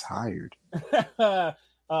actually retired?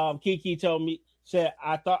 Kiki said,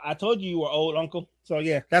 I told you were old, Uncle. So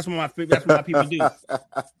yeah, that's what my people do.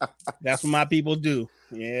 That's what my people do.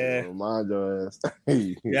 Yeah. Mind your ass.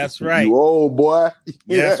 That's right. You old boy.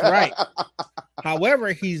 That's right.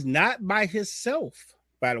 However, he's not by himself,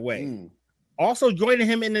 by the way. Also joining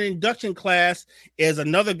him in an induction class is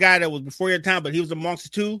another guy that was before your time, but he was amongst the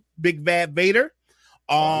two, Big Bad Vader.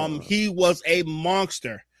 He was a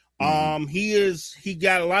monster. He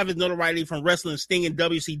got a lot of his notoriety from wrestling Sting in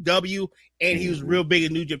WCW, and he was real big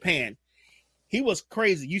in New Japan. He was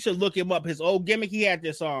crazy. You should look him up. His old gimmick, he had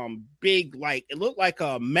this big, like, it looked like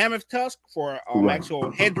a mammoth tusk for actual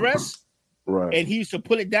headdress. Right. And he used to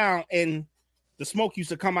put it down, and the smoke used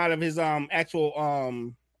to come out of his actual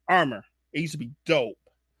armor. It used to be dope.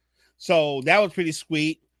 So that was pretty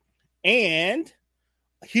sweet. And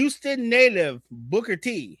Houston native Booker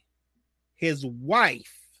T, his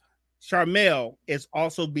wife, Sharmell, is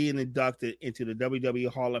also being inducted into the WWE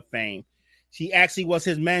Hall of Fame. She actually was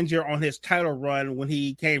his manager on his title run when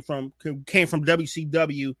he came from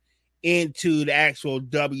WCW into the actual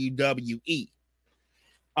WWE.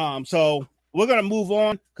 So we're gonna move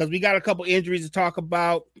on because we got a couple injuries to talk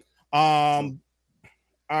about. Our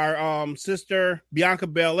sister Bianca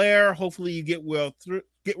Belair. Hopefully, you get well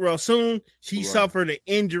soon. She suffered an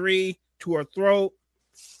injury to her throat.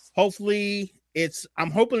 Hopefully,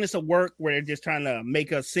 I'm hoping it's a work where they're just trying to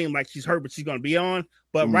make us seem like she's hurt, but she's going to be on.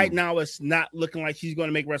 But right now, it's not looking like she's going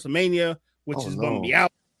to make WrestleMania, which is going to be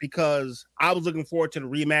out because I was looking forward to the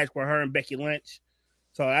rematch with her and Becky Lynch.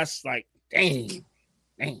 So that's like, dang.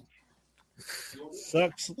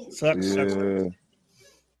 Sucks.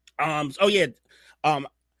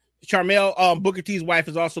 Sharmell, Booker T's wife,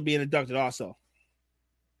 is also being inducted also.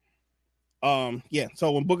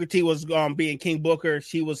 So when Booker T was being King Booker,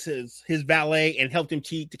 she was his valet and helped him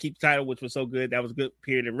cheat to keep the title, which was so good. That was a good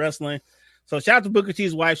period in wrestling. So shout out to Booker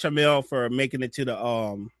T's wife, Sharmell, for making it to the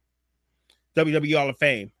WWE Hall of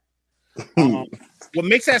Fame. What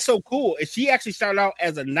makes that so cool is she actually started out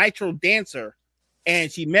as a Nitro dancer,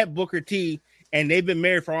 and she met Booker T, and they've been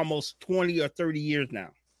married for almost 20 or 30 years now.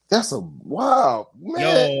 That's wow,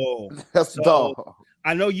 man. That's dope.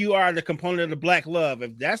 I know you are the component of the Black Love.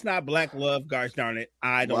 If that's not Black Love, gosh darn it,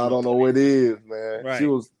 I don't know what it is, man. Right. She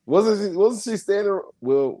wasn't she standing?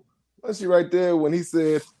 Well, wasn't she right there when he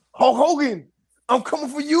said, "Hulk Hogan, I'm coming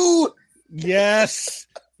for you"? Yes.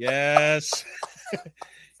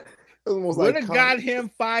 Would have got him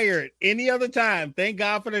fired any other time. Thank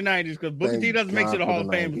God for the 90s, because Booker T doesn't make it to the Hall of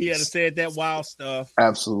Fame. He had to say that wild stuff.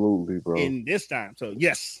 Absolutely, bro. In this time. So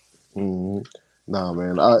yes. Mm-hmm. Nah,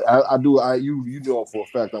 man. I do. You know for a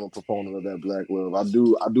fact I'm a proponent of that Black Love. I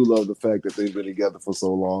do love the fact that they've been together for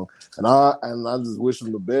so long, and I just wish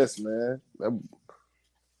them the best, man.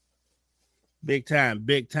 Big time.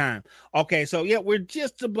 Okay, so yeah, we're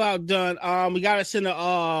just about done. We gotta send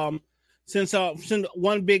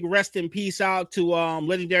one big rest in peace out to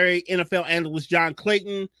legendary NFL analyst John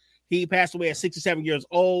Clayton. He passed away at 67 years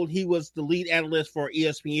old. He was the lead analyst for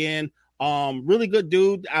ESPN. Really good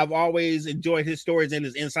dude. I've always enjoyed his stories and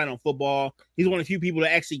his insight on football. He's one of the few people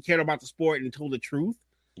that actually cared about the sport and told the truth.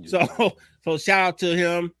 So shout out to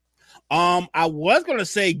him. I was gonna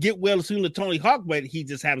say get well soon to Tony Hawk, but he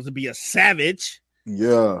just happens to be a savage.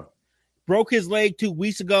 Yeah. Broke his leg 2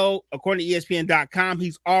 weeks ago. According to ESPN.com,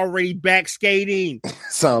 he's already back skating.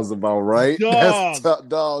 Sounds about right. Dog.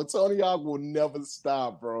 Dog. Tony Hawk will never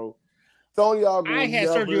stop, bro. Tony Hawk will I had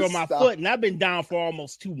never surgery on my stop. foot, and I've been down for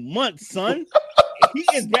almost 2 months, son. He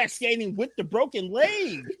is back skating with the broken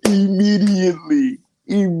leg. Immediately.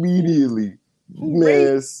 Hooray,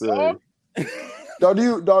 Man, sir. Dog,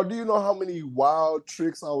 do you know how many wild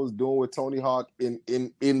tricks I was doing with Tony Hawk in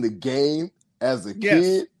the game as a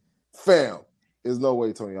kid? Fam, there's no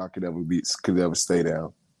way Tony Hawk could ever stay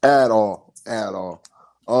down at all.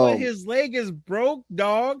 But his leg is broke,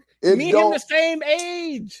 dog. Me and him the same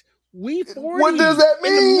age. We 40. What does that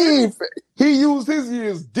mean? He used his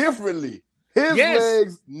years differently. His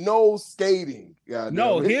legs, no skating.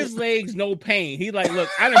 His legs, no pain. He like, look,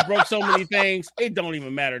 I done broke so many things. It don't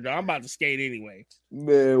even matter, dog. I'm about to skate anyway.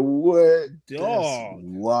 Man, what? Dog. That's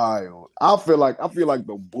wild. I feel like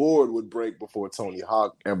the board would break before Tony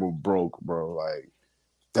Hawk ever broke, bro. Like,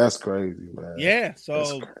 that's crazy, man. Yeah.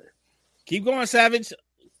 So keep going, Savage.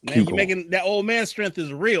 Man, you making that old man strength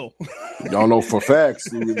is real. Y'all know for facts.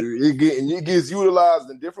 It gets utilized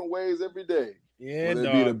in different ways every day. Yeah, whether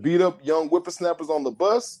it be to beat up young whippersnappers on the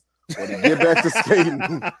bus or to get back to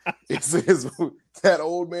skating. It says that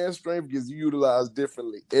old man strength gets utilized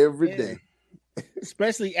differently every day.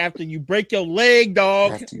 Especially after you break your leg,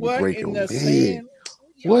 dog. What in the sand?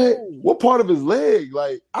 What part of his leg?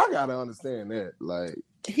 Like, I gotta understand that. Like,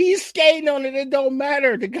 he's skating on it. It don't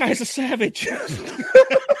matter. The guy's a savage.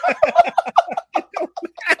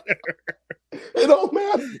 It don't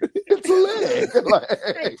matter. It's a leg.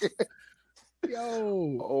 Like,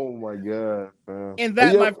 yo. Oh my God, man. And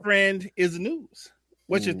that, my friend, is the news.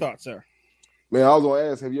 What's your thoughts, sir? Man, I was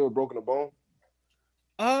gonna ask, have you ever broken a bone?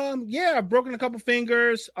 Yeah, I've broken a couple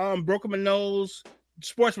fingers, broken my nose,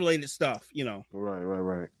 sports related stuff, you know.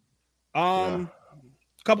 Right. A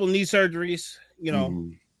couple knee surgeries, you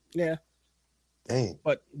know. Yeah. Dang.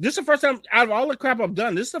 But this is the first time out of all the crap I've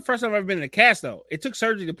done, this is the first time I've ever been in a cast, though. It took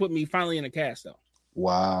surgery to put me finally in a cast, though.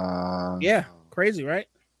 Wow. Yeah, crazy, right?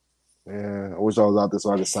 Man, I wish I was out there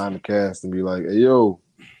so I could sign the cast and be like, hey, yo,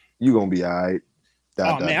 you gonna be all right.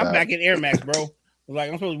 I'm back in Air Max, bro. Like,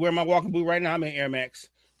 I'm supposed to wear my walking boot right now. I'm in Air Max.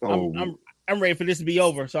 I'm ready for this to be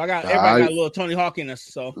over. So everybody got a little Tony Hawk in us.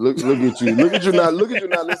 So look at you. Look at you not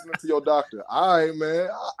listening to your doctor. All right, man.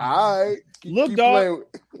 All right. Look, dog,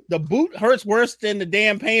 the boot hurts worse than the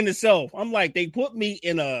damn pain itself. I'm like, they put me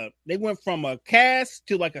they went from a cast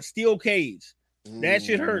to like a steel cage. That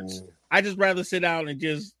shit hurts. I just rather sit down and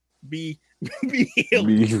just be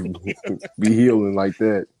healing. Be healing like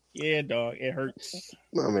that. Yeah, dog, it hurts.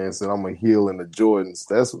 My man said I'm gonna heal in the Jordans.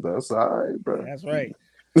 That's all right, bro. That's right.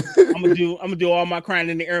 I'm gonna do all my crying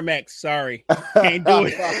in the Air Max. Sorry, can't do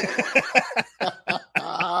it.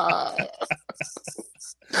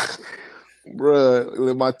 Bruh,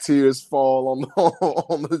 let my tears fall on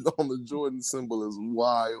the Jordan symbol is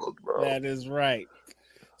wild, bro. That is right.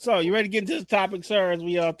 So, you ready to get into this topic, sir? As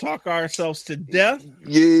we talk ourselves to death.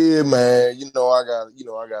 Yeah, man. I got a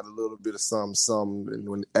little bit of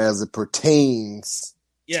something as it pertains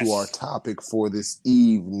to our topic for this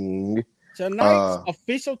evening. Tonight's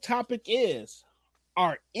official topic is: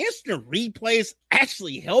 are instant replays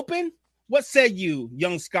actually helping? What said you,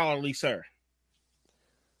 young scholarly sir?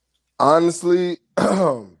 Honestly,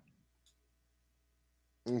 okay.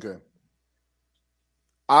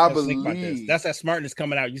 I believe that's that smartness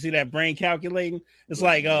coming out. You see that brain calculating? It's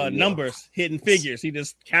like numbers, hidden figures. He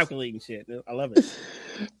just calculating shit. I love it.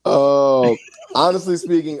 Honestly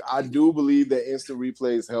speaking, I do believe that instant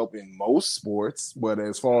replays help in most sports, but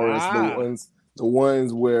as far as the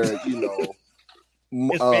ones where a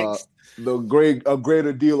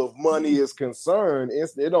greater deal of money is concerned,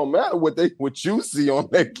 it don't matter what you see on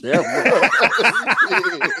that camera.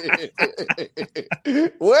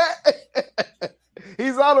 What?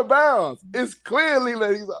 He's out of bounds. It's clearly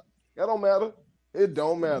that he's out. That don't matter. It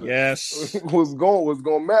don't matter. Yes. What's going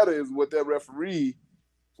to matter is what that referee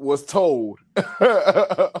was told prior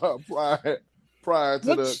to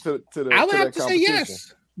the. I would have to say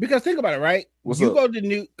yes, because think about it, right? Go to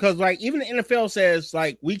because like even the NFL says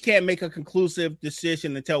like we can't make a conclusive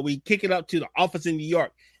decision until we kick it up to the office in New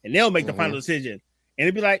York, and they'll make the final decision. And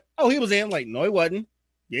it'd be like, oh, he was in. Like, no, he wasn't.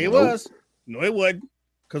 Yeah, he was. No, he wasn't.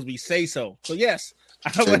 Because we say so. So yes,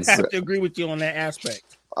 I would have to agree with you on that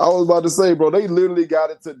aspect. I was about to say, bro, they literally got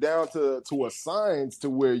it down to a science to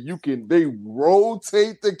where they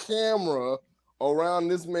rotate the camera around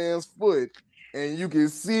this man's foot and you can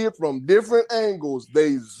see it from different angles.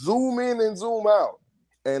 They zoom in and zoom out.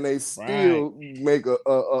 and they still make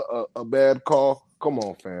a bad call. Come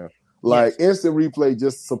on, fam. Like instant replay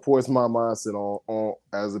just supports my mindset on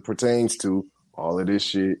as it pertains to all of this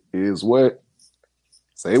shit is what?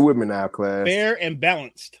 Say it with me now, class. Fair and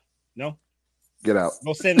balanced. No? Get out.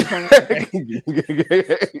 Go sit in the corner.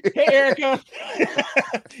 Okay. Hey, Erica.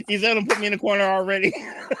 He's let him put me in the corner already.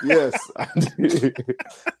 Yes, I did.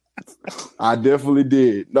 I definitely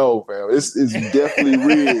did. No, fam. It's definitely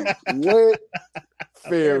rigged. What?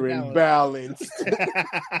 Fair and balanced.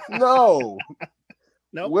 No.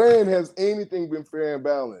 Nope. When has anything been fair and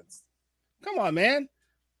balanced? Come on, man.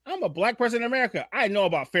 I'm a black person in America. I know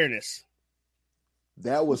about fairness.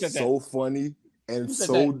 That was so funny and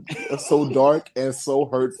so dark and so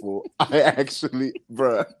hurtful. I actually,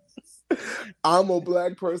 bruh. I'm a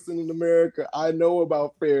black person in America. I know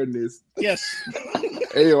about fairness. Yes.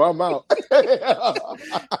 Hey, yo, I'm out.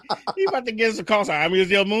 You about to get us a call sign. I'm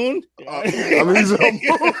Israel Moon. I'm Israel Moon.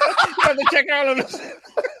 You have to check out on this.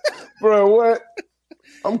 Bro, what?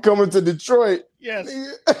 I'm coming to Detroit. Yes.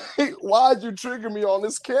 Why'd you trigger me on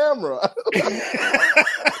this camera?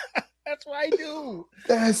 That's what I do.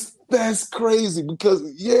 That's crazy because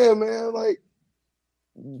yeah, man, like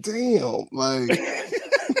damn, like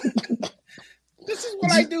this is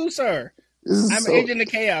what I do, sir. I'm an agent of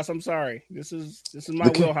chaos. I'm sorry. This is my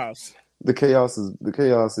wheelhouse. The chaos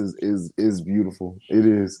is beautiful. It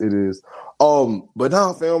is. But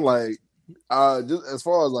now, fam, like just as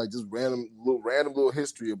far as like just random little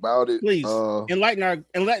history about it. Please enlighten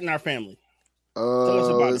our family. Tell us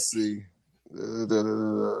about let's see.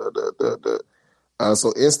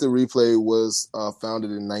 So Instant Replay was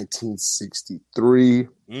founded in 1963.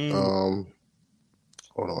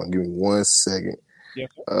 Hold on, give me 1 second. Yeah.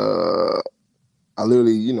 I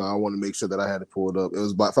literally, I want to make sure that I had it pulled up. It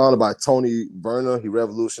was founded by Tony Berner. He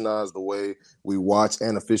revolutionized the way we watch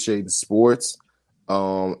and officiate the sports.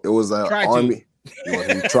 It was an army.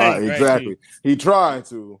 He tried exactly. He tried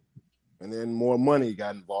to, and then more money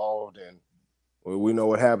got involved, and we know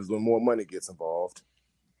what happens when more money gets involved.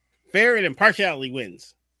 Fair and impartiality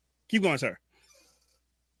wins. Keep going, sir.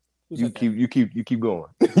 You keep going.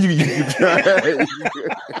 you keep trying.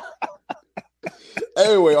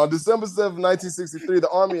 Anyway, on December 7th, 1963, the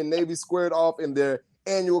Army and Navy squared off in their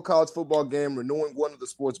annual college football game, renewing one of the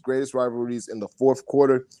sport's greatest rivalries in the fourth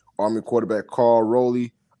quarter. Army quarterback Carl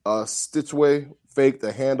Rowley Stitchway faked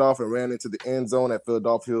a handoff and ran into the end zone at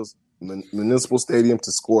Philadelphia's Municipal Stadium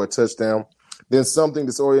to score a touchdown. Then something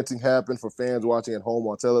disorienting happened for fans watching at home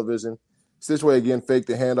on television. Stitchway again faked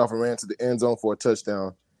the handoff and ran to the end zone for a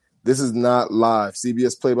touchdown. This is not live.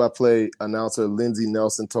 CBS play-by-play announcer Lindsey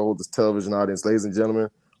Nelson told the television audience, ladies and gentlemen,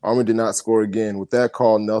 Army did not score again. With that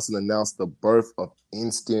call, Nelson announced the birth of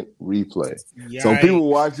instant replay. Yikes. So people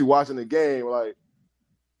were actually watching the game like,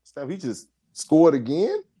 Steph, he just scored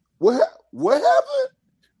again? What happened?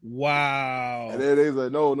 Wow. And then they was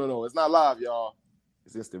like, no, it's not live, y'all.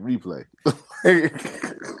 It's instant replay.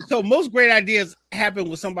 So most great ideas happen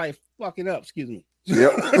with somebody fucking up. Excuse me.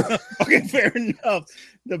 Yep. Okay, fair enough.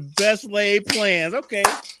 The best laid plans. Okay,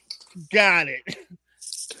 got it.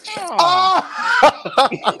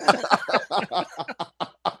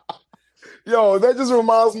 Yo, that just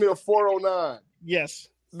reminds me of 409. Yes.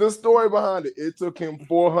 The story behind it. It took him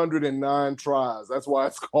 409 tries. That's why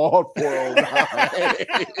it's called 409.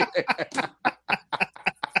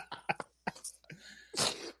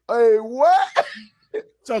 Hey, what?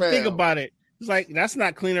 So think about it. It's like, that's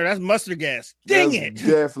not cleaner. That's mustard gas. Dang it.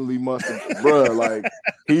 Definitely mustard. Bruh, like,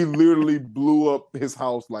 he literally blew up his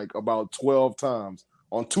house like about 12 times.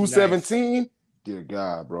 On 217, nice. Dear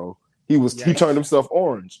God, bro. He turned himself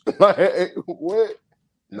orange. Like, what?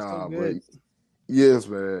 Nah, bro. Yes,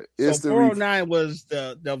 man. So 409 was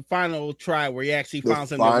the final try where he actually found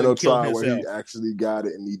something that final kill try himself. Where he actually got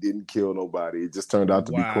it and he didn't kill nobody. It just turned out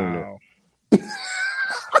to be cleaner.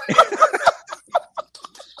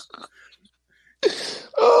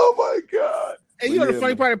 Oh my God. And the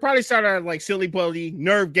funny part, it probably started out like silly putty,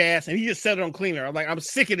 nerve gas, and he just set it on cleaner. I'm like, I'm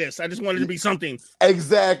sick of this. I just wanted to be something.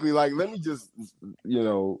 Exactly. Like, let me just,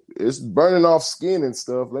 it's burning off skin and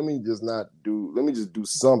stuff. Let me just do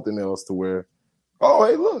something else to where, oh,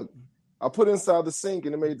 hey, look, I put it inside the sink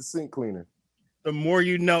and it made the sink cleaner. The more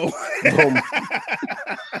you know.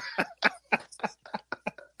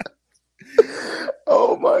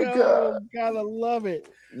 Oh my God. God, I love it.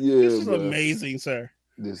 Yeah, this is amazing, sir.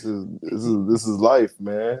 This is life,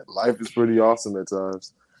 man. Life is pretty awesome at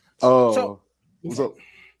times. No, I was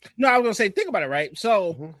gonna say, think about it, right?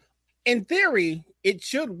 So, in theory, it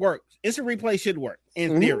should work. Instant replay should work.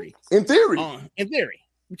 In theory. In theory. In theory.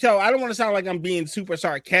 So I don't want to sound like I'm being super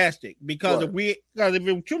sarcastic because Right. if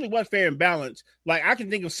it truly was fair and balanced, like I can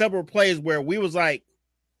think of several plays where we was like,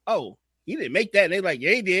 oh, he didn't make that. And they like,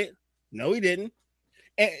 yeah, he did. No, he didn't.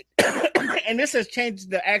 And, and this has changed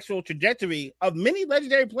the actual trajectory of many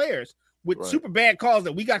legendary players with super bad calls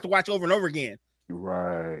that we got to watch over and over again.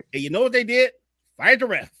 Right. And you know what they did? Fired the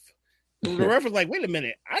ref. The ref was like, wait a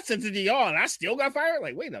minute. I sent it to y'all and I still got fired?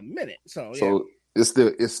 Like, wait a minute. So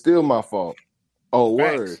it's still my fault. Oh,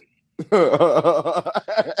 Facts. word.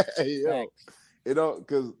 Yo, you know,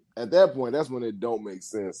 because at that point, that's when it don't make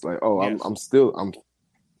sense. Like, oh, Yes.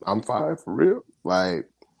 I'm fired for real. Like,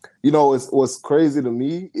 you know, what's crazy to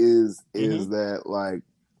me is that, like,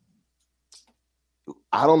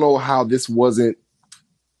 I don't know how this wasn't,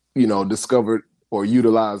 you know, discovered or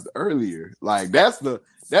utilized earlier. Like, that's the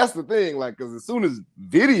thing. Like, because as soon as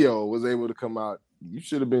video was able to come out, you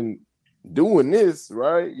should have been doing this,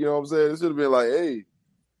 right? You know what I'm saying? It should have been like, hey,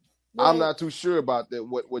 I'm not too sure about that.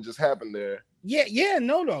 What just happened there? Yeah,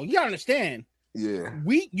 no. You gotta understand. Yeah.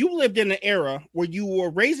 You lived in an era where you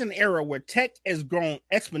were raised in an era where tech has grown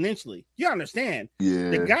exponentially. You understand?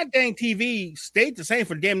 Yeah. The goddamn TV stayed the same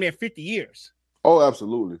for damn near 50 years. Oh,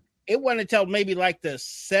 absolutely. It wasn't until maybe like the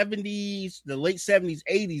 70s, the late 70s,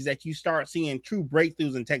 80s that you start seeing true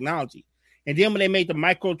breakthroughs in technology. And then when they made the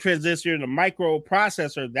micro transistor, the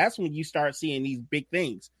microprocessor, that's when you start seeing these big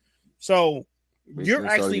things. So you're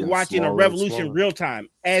actually watching a revolution real time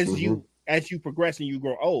as you progress and you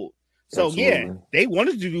grow old. So yeah, they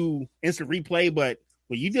wanted to do instant replay, but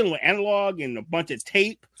when you're dealing with analog and a bunch of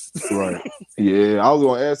tape. Right. Yeah, I was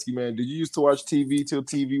gonna ask you, man, did you used to watch TV till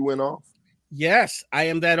TV went off? Yes, I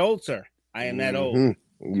am that old, sir. I am that old.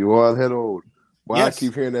 You are that old. Well, yes. I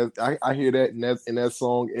keep hearing that. I hear that in that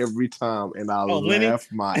song every time, and I laugh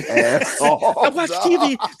my ass off. I watched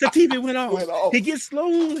TV. The TV went off. He gets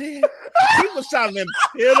slowly. He was sounding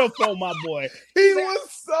pitiful, my boy. He was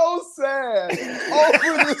so sad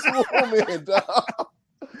over this woman, dog.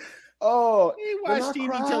 Oh, he watched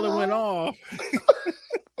TV till it went off.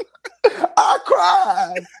 I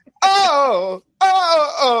cried. Oh.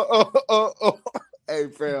 Hey,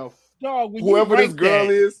 fam. Dog, whoever this girl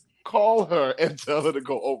is, call her and tell her to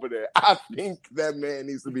go over there. I think that man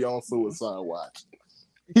needs to be on suicide watch.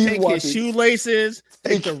 Take his shoelaces,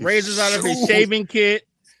 take the razors out of his shaving kit,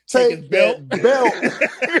 take his belt.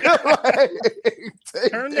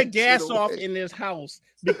 Turn the gas off in his house,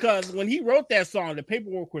 because when he wrote that song, the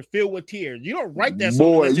paperwork was filled with tears. You don't write that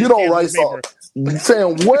song. Boy, you don't write songs.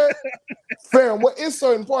 Saying what? Fam, what is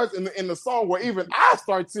certain parts in the song where even I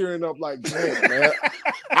start tearing up like, damn, man,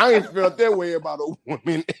 I ain't felt that way about a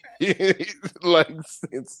woman like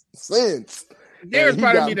since. There's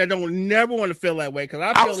part of me that don't never want to feel that way, because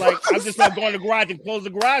I feel like I'm just gonna go in the garage and close the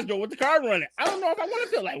garage door with the car running. I don't know if I want to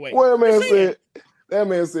feel that way. Well, that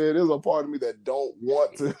man said there's a part of me that don't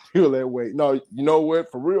want to feel that way. No, you know what?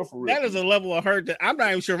 For real. That is a level of hurt that I'm not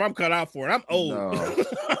even sure if I'm cut out for it. I'm old. No.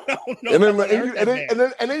 and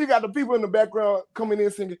then you got the people in the background coming in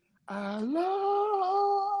singing, I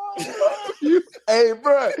love you. Hey,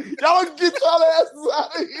 bro, y'all get y'all asses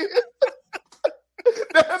out of here.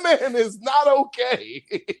 That man is not okay.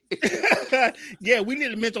 Yeah, we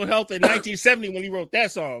needed mental health in 1970 when he wrote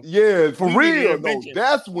that song. Yeah, for real. No,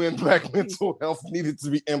 that's when Black mental health needed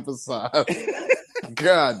to be emphasized.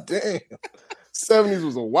 God damn. 70s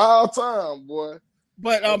was a wild time, boy.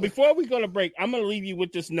 But before we go to break, I'm going to leave you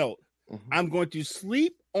with this note. Mm-hmm. I'm going to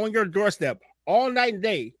sleep on your doorstep all night and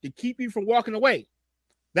day to keep you from walking away.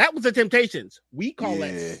 That was the Temptations. We call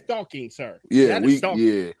that stalking, sir. Yeah,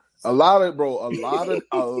 a lot of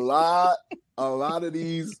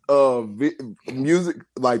these music,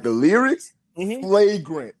 like the lyrics,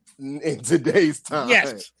 flagrant in today's time.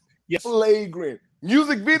 Yes. Flagrant.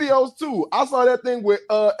 Music videos too. I saw that thing with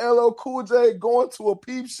LL Cool J going to a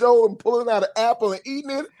peep show and pulling out an apple and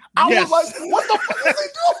eating it. I was like, what the fuck is he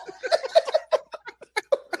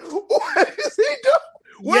doing? What is he doing?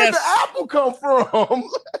 Where did the apple come from?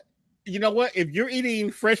 You know what? If you're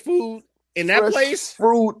eating fresh food in that place,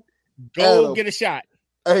 fruit, go get a shot.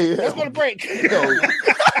 Hey, let's go to break. All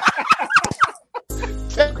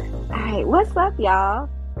right, what's up, y'all?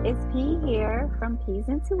 It's P here from P's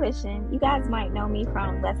Intuition. You guys might know me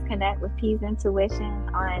from Let's Connect with P's Intuition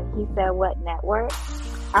on He Said What Network.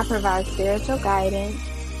 I provide spiritual guidance,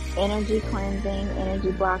 energy cleansing,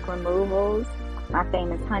 energy block removals, my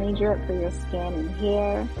famous honey drip for your skin and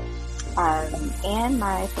hair, and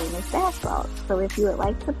my famous bath salts. So if you would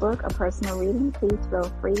like to book a personal reading, please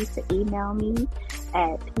feel free to email me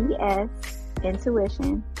at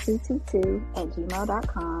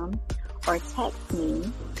psintuition222@gmail.com or text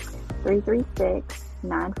me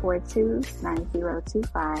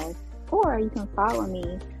 336-942-9025, or you can follow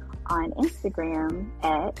me on Instagram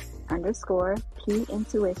at _pintuition_.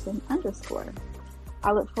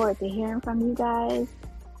 I look forward to hearing from you guys.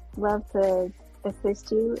 Love to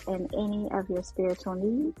assist you in any of your spiritual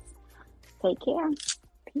needs. Take care.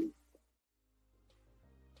 Peace.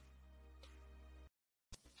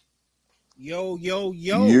 Yo.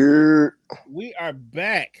 Yeah. We are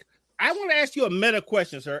back. I want to ask you a meta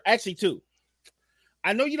question, sir. Actually, two.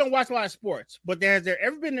 I know you don't watch a lot of sports, but has there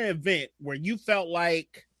ever been an event where you felt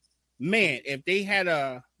like, man, if they had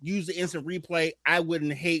use the instant replay, I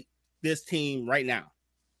wouldn't hate this team right now?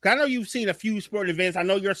 Because I know you've seen a few sport events. I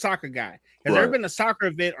know you're a soccer guy. Has there ever been a soccer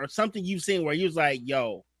event or something you've seen where you was like,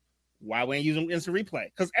 yo, why wouldn't you use instant replay?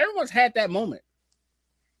 Because everyone's had that moment.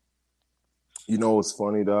 You know what's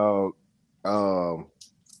funny, dog?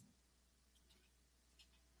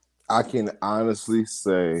 I can honestly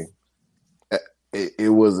say it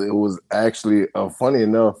was actually funny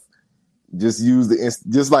enough. Just use the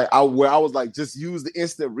just use the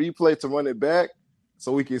instant replay to run it back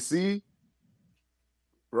so we can see.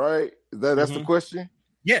 Right? That's the question?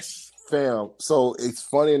 Yes. Fam. So it's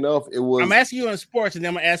funny enough. It was. I'm asking you in sports, and then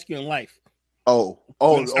I'm gonna ask you in life.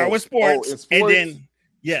 Start with sports, and then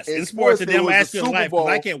in sports, and then I'm gonna ask you in life because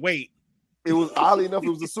I can't wait. It was oddly enough. It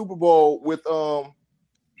was the Super Bowl with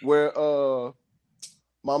where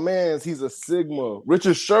my man's he's a Sigma,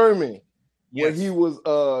 Richard Sherman, where he was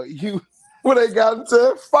when they got into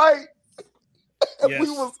a fight. And we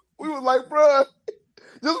was like, bruh,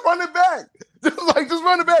 just run it back. Just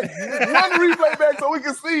run it back. Run the replay back so we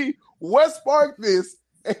can see what sparked this.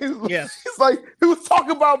 And he's like, he was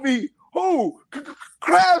talking about me. Who?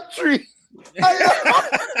 Crabtree.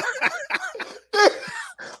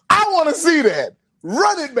 I want to see that.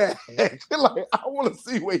 Run it back. Like, I want to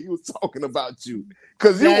see where he was talking about you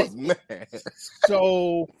because you was mad.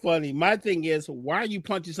 So funny. My thing is, why are you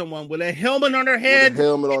punching someone with a helmet on their head? With a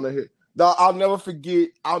helmet on their head. No, I'll never forget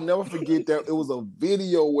that it was a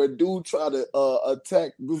video where dude tried to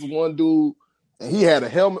attack this one dude, and he had a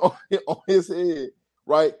helmet on his head.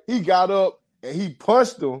 Right? He got up and he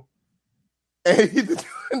punched him, and he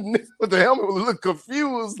with the helmet was a little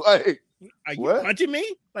confused, like. Are you punching me?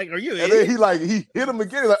 Like, are you? And then he hit him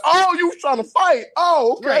again. He's like, oh, you was trying to fight?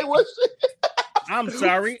 Oh, okay. Right. What shit? I'm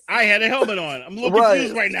sorry. I had a helmet on. I'm a little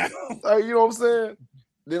confused right now. You know what I'm saying?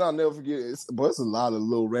 Then I'll never forget. It's a lot of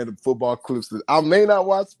little random football clips that I may not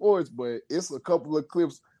watch sports, but it's a couple of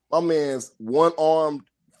clips. My man's one-armed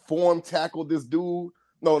form tackled this dude.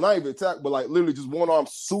 No, not even tackle, but literally just one arm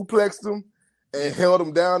suplexed him and held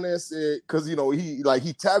him down there and said, because he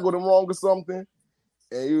tackled him wrong or something.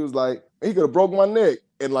 And he was like, he could have broke my neck.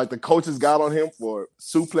 And the coaches got on him for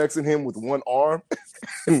suplexing him with one arm.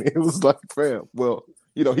 And it was like, fam, well,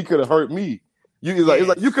 he could have hurt me. It's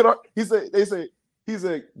like you could have. He said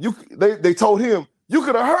they told him you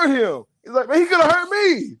could have hurt him. He's like, man, he could have hurt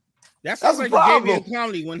me. That's like Jadeveon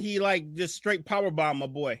Clowney when he just straight powerbomb my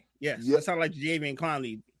boy. Yes, that sounded like Jadeveon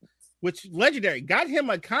Clowney, which legendary. Got him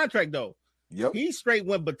a contract though. Yep. He straight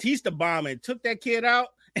went Batista bomb and took that kid out.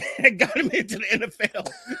 And got him into the NFL.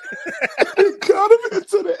 Got him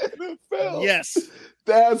into the NFL. Yes.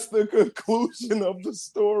 That's the conclusion of the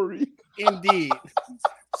story. Indeed.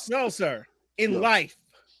 So, sir, in life,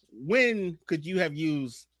 when could you have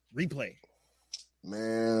used replay?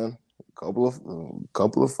 Man, a couple of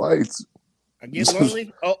fights. Again,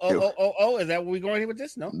 lonely? Oh, is that where we're going here with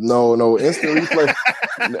this? No, instant replay.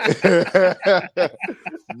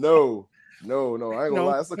 No, I ain't gonna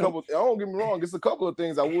lie. It's a couple. Don't get me wrong. It's a couple of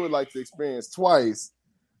things I would like to experience twice.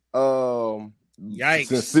 Yikes!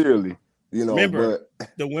 Sincerely, Remember,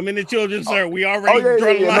 the women and children, sir. We already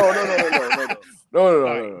drawn the line.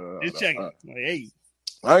 No. Just checking. Hey,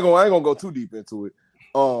 I ain't gonna go too deep into it.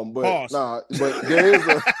 But Pause. But there is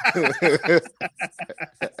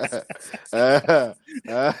a.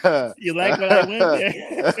 You like what I went there?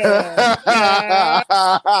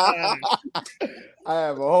 I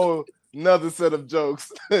have a whole another set of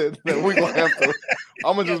jokes that we're gonna have to.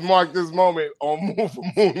 I'm gonna just mark this moment on Move for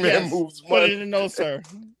Moon Man Moves Money. Put it in the notes, sir.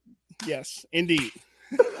 Yes, indeed.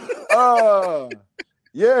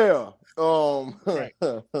 Yeah. Right.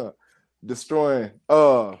 Destroying.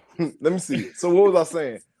 Let me see. So what was I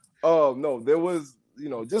saying? No, there was,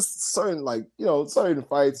 just certain certain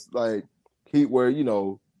fights where,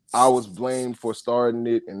 I was blamed for starting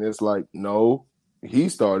it, and it's like, no, he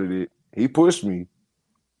started it. He pushed me.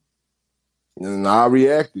 And I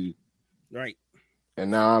reacted. Right.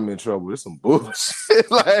 And now I'm in trouble. It's some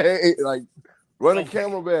bullshit. like run the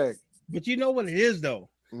camera back. But you know what it is, though?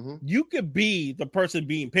 you could be the person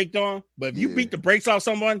being picked on, but if you beat the brakes off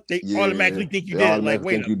someone, they automatically think you did it. Like,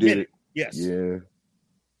 wait a minute. Yes. Yeah.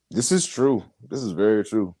 This is true. This is very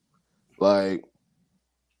true. Like,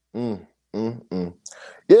 yeah,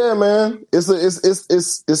 man. It's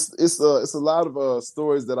a lot of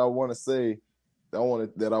stories that I want to say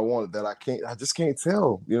that I just can't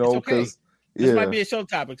tell, you know, because this might be a show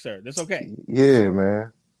topic, sir. That's okay. Yeah,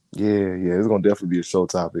 man. Yeah. It's gonna definitely be a show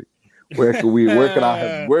topic. Where could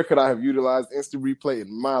I have utilized instant replay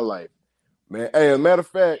in my life? Man, hey, as a matter of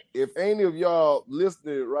fact, if any of y'all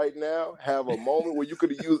listening right now have a moment where you could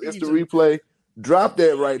have used instant replay, drop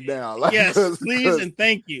that right now. Like, yes, please and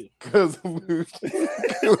thank you. Because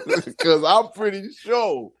I'm pretty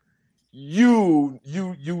sure you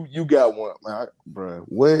got one, man. Bruh,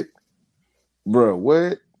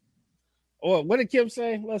 what? Oh, what did Kim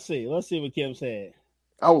say? Let's see what Kim said.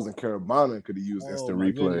 I was in Carolina and could have used instant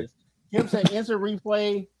replay. Goodness. Kim said instant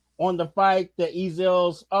replay on the fight, the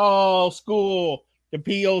Ezels, school, the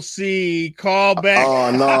POC, call back.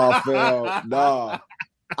 Oh, no, fam. Nah.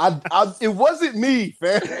 It wasn't me,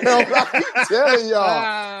 fam. I keep telling y'all.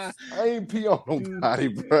 I ain't pee on nobody,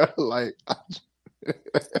 bro. Like,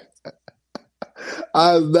 it's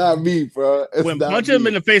not me, bro. When punching him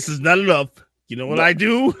in the face is not enough, you know what I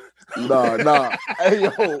do? Nah. Hey,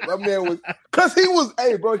 yo, my man was, because he was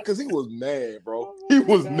mad, bro. He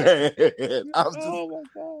was mad. I was just,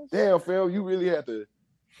 damn, fam, you really had to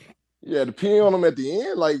pee on him at the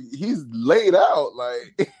end. Like, he's laid out.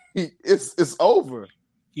 Like, it's over.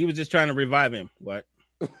 He was just trying to revive him. What?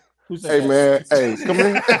 Hey, man. Hey, come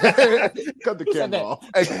here. Cut the camera off.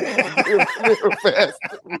 Hey, come here fast.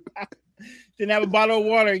 Didn't have a bottle of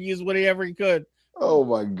water. Used whatever he could. Oh,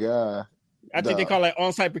 my God. I think they call it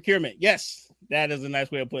on-site procurement. Yes, that is a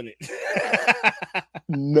nice way of putting it.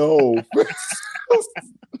 No.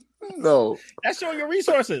 No. That's showing your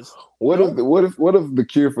resources. What if the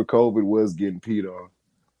cure for COVID was getting peed on?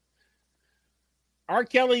 R.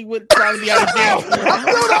 Kelly would probably be out of jail.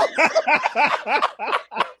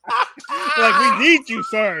 Like, we need you,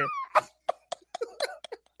 sir.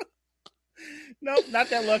 Nope, not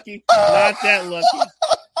that lucky. Not that lucky.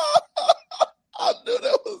 I knew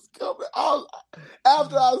that was coming.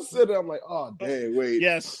 After I said it, I'm like, oh, dang, wait.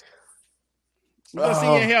 Yes. We're going to see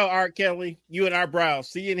you in hell, R. Kelly. You and our brows.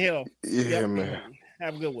 See you in hell. Yeah, man.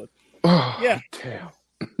 Have a good one. Yeah. Damn.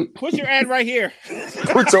 Put your ad right here.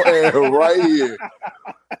 Put your ad right here.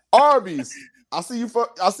 Arby's. I see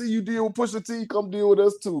you deal with Pusha T. Come deal with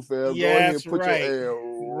us too, fam. Yeah, go ahead and put your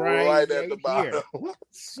ad right at the bottom.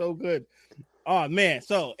 So good. Oh man.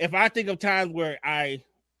 So if I think of times where I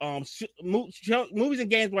movies and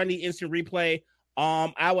games where I need instant replay,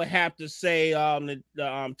 I would have to say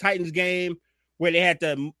the Titans game where they had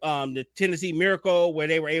the Tennessee Miracle where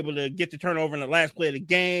they were able to get the turnover in the last play of the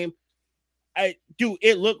game.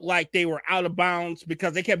 It looked like they were out of bounds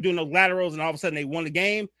because they kept doing those laterals and all of a sudden they won the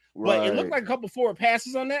game. But it looked like a couple forward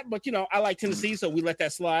passes on that. But, I like Tennessee, so we let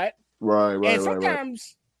that slide. Right. And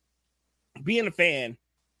sometimes, being a fan,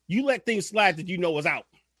 you let things slide that you know was out.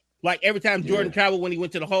 Like every time Jordan traveled when he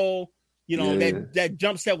went to the hole, that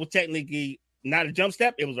jump step was technically not a jump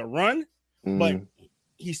step. It was a run. But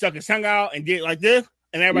he stuck his tongue out and did it like this.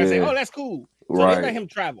 And everybody said, oh, that's cool. So they let him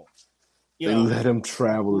travel. They let him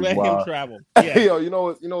travel. Let him travel. Yeah. Yo, you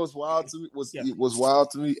know what's wild to me? What's wild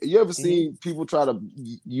to me? You ever seen people try to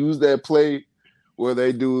use that play where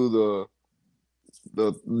they do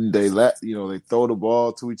they throw the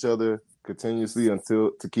ball to each other continuously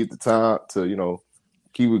to keep the time to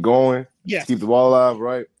keep it going. Yeah. Keep the ball alive,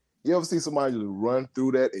 right? You ever see somebody just run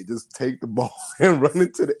through that and just take the ball and run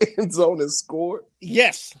into the end zone and score?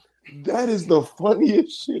 Yes. That is the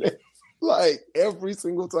funniest shit. Like every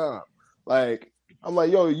single time. Like, I'm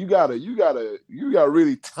like, yo, you gotta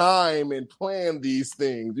really time and plan these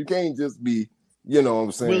things. You can't just be, you know what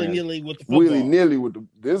I'm saying? Willy-nilly with the football. Willy-nilly with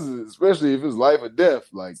this is especially if it's life or death.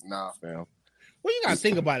 Like, nah, fam. Well, you gotta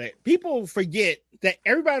think about it. People forget that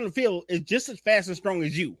everybody on the field is just as fast and strong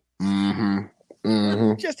as you.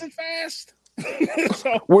 Just as fast.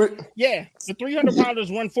 So, the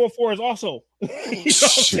 300-pounders run 4.4s also. You know what I'm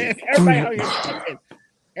saying? Everybody out here trucking.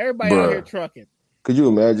 Everybody out here trucking. Could you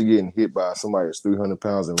imagine getting hit by somebody that's 300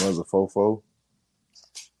 pounds and runs a 4.4?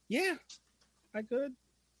 Yeah, I could.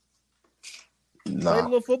 Nah. Played a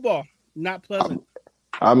little football. Not pleasant.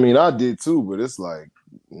 I mean, I did too, but it's like,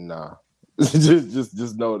 nah.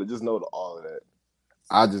 just know all of that.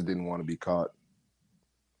 I just didn't want to be caught.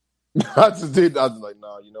 I was like,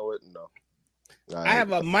 nah, you know what? No. I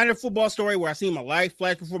have a minor football story where I seen my life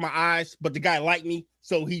flash before my eyes, but the guy liked me,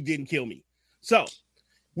 so he didn't kill me. So,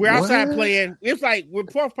 We're outside playing. It's like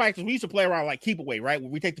with fourth practice, we used to play around like keep away, right? Where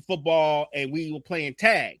we take the football and we were playing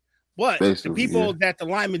tag. But the people that the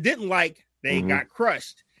linemen didn't like, they got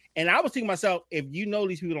crushed. And I was thinking to myself, if you know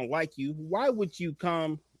these people don't like you, why would you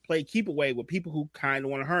come play keep away with people who kind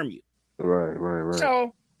of want to harm you? Right.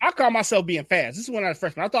 So I call myself being fast. This is when I was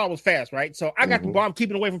freshman. I thought I was fast, right? So I got the ball. I'm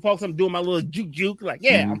keeping away from folks. I'm doing my little juke. Like,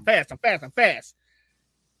 yeah, I'm fast.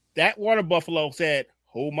 That water buffalo said,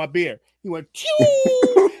 hold my beer. He went, Chew!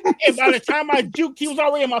 And by the time I juked, he was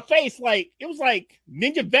already in my face. Like, it was like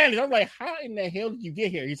ninja vanish. I was like, how in the hell did you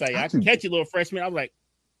get here? He's like, I can catch you, little freshman. I was like,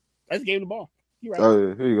 I just gave him the ball. You're right. Oh,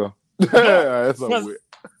 yeah, here you go. That's so weird.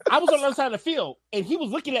 I was on the other side of the field, and he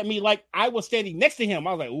was looking at me like I was standing next to him.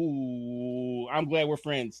 I was like, ooh, I'm glad we're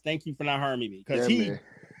friends. Thank you for not harming me. Because he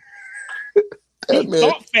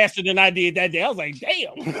thought faster than I did that day. I was like,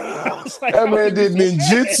 damn. Like, that man did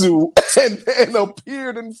ninjutsu and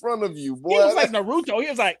appeared in front of you, boy. He was like Naruto. He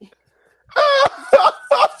was like,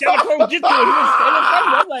 Teleport Jitsu. He was standing in front of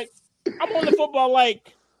me. I'm like, I'm on the football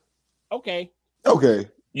like, okay.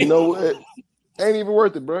 You know what? Ain't even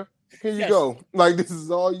worth it, bro. Here you go. Like, this is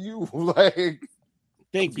all you. Like,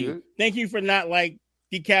 thank you. Good. Thank you for not like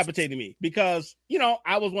decapitating me, because, you know,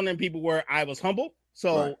 I was one of them people where I was humble.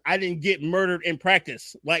 So I didn't get murdered in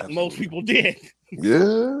practice like most people did.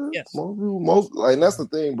 Yeah. Yes. Most like, and that's the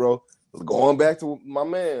thing, bro. Going back to my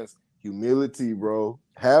man's humility, bro.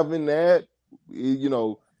 Having that, you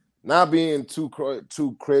know, not being too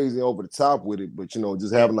crazy over the top with it, but, you know,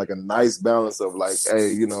 just having like a nice balance of like,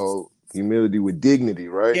 hey, you know, humility with dignity,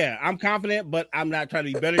 right? Yeah, I'm confident, but I'm not trying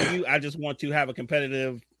to be better than you. I just want to have a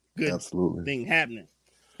competitive, good thing happening.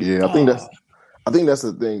 Yeah, I think that's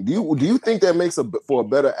the thing. Do you think that makes for a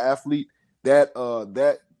better athlete that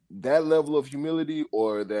level of humility,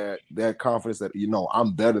 or that confidence that, you know,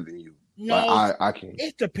 I'm better than you? No, like, I can't.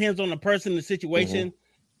 It depends on the person, the situation.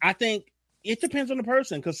 I think it depends on the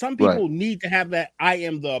person, because some people need to have that. I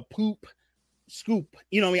am the poop scoop.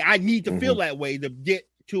 You know what I mean? I need to feel that way to get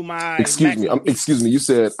to my. Excuse me. You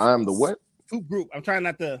said I am the what? Poop group. I'm trying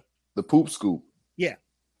not to. The poop scoop. Yeah,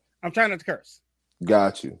 I'm trying not to curse.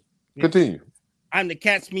 Got you. Yeah. Continue. I'm the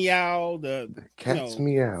cat's meow. The cat's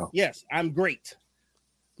meow. Yes, I'm great.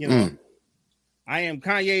 You know, I am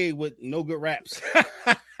Kanye with no good raps.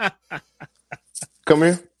 Come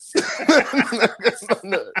here.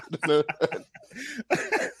 No.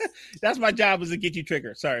 That's my job, is to get you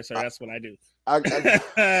triggered. Sorry. That's what I do. My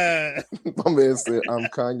man said, I'm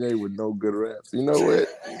Kanye with no good raps. You know what?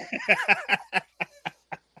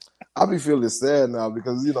 I be feeling sad now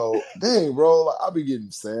because, you know, dang, bro, like, I be getting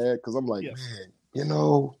sad because I'm like, man, you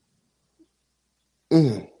know,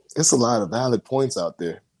 it's a lot of valid points out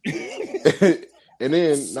there. And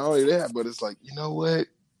then not only that, but it's like, you know what?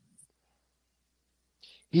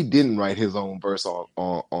 He didn't write his own verse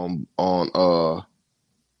on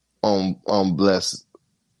Bless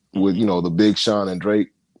with, you know, the Big Sean and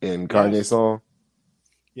Drake and Kanye song.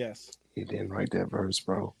 Yes. He didn't write that verse,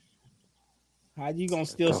 bro. How you gonna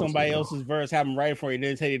steal somebody else's verse, have them write it for you, and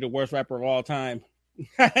then tell you the worst rapper of all time,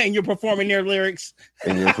 and you're performing their lyrics?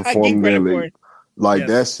 And you're performing their lyrics. Like,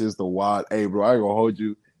 that's just the wild. Hey, bro, I ain't gonna hold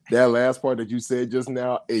you. That last part that you said just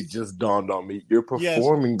now, it just dawned on me. You're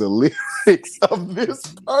performing the lyrics of this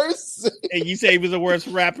person. And you say he was the worst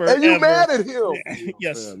rapper and you ever. Mad at him.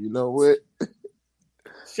 Yes. You know what?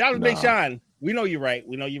 Shout out to Big Sean. We know you're right.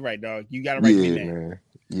 Dog. You got to write me name. Man.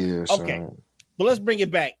 Yeah, okay. Sean. But let's bring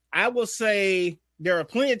it back. I will say there are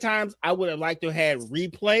plenty of times I would have liked to have had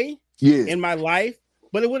replay in my life,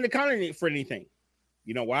 but it wouldn't have counted for anything.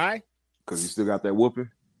 You know why? Because you still got that whooping?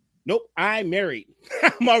 Nope, I'm married.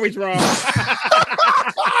 I'm always wrong.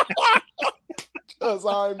 Because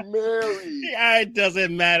I'm married. It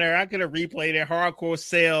doesn't matter. I could have replayed it. Hardcore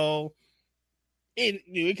Cell.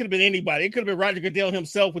 It could have been anybody. It could have been Roger Goodell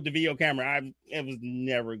himself with the video camera. It was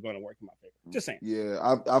never going to work in my favor. Just saying.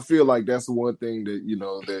 Yeah, I feel like that's the one thing that, you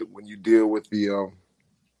know, that when you deal with the,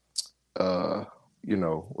 you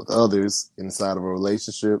know, with others inside of a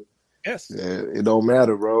relationship, it don't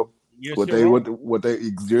matter, bro.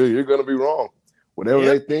 You're gonna be wrong. Whatever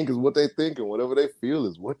they think is what they think, and whatever they feel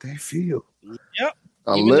is what they feel. Yep.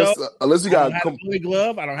 Unless you got a blue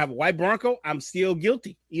glove, I don't have a white Bronco, I'm still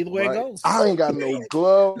guilty. Either way it goes. I ain't got no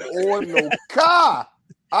glove or no car.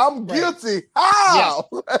 I'm guilty. How?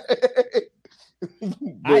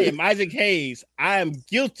 I am Isaac Hayes. I am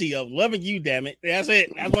guilty of loving you, damn it. That's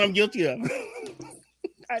it. That's what I'm guilty of.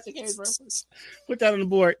 Isaac Hayes reference. Put that on the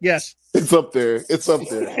board. Yes. It's up there. It's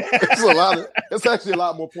actually a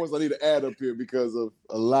lot more points I need to add up here because of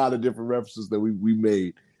a lot of different references that we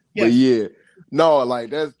made. Yes. But yeah, No, like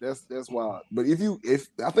that's wild. But if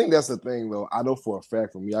I think that's the thing though, I know for a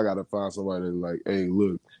fact for me, I gotta find somebody that's like, hey,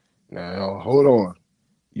 look, now hold on.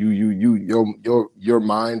 Your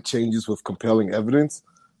mind changes with compelling evidence.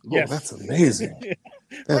 Yes. Oh, that's amazing.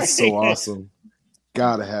 That's so awesome.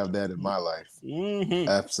 Gotta have that in my life. Mm-hmm.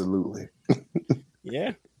 Absolutely.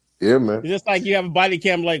 Yeah. Yeah, man. It's just like you have a body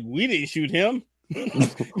cam, like we didn't shoot him.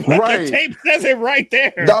 Right. The tape says it right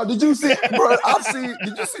there. Now, did you see, bro?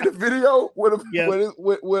 Did you see the video with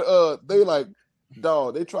they like,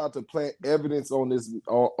 dog? They tried to plant evidence on this.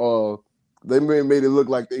 They made it look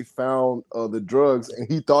like they found the drugs,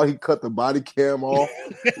 and he thought he cut the body cam off.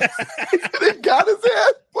 They got his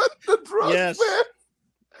ass with the drugs, man.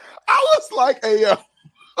 I was like, hey,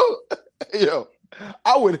 yo,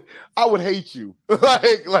 I would hate you. like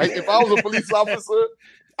if I was a police officer,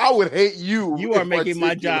 I would hate you. You are making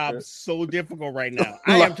my job so difficult right now.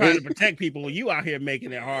 I am trying to protect people. You out here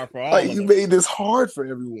making it hard for all of us. You made this hard for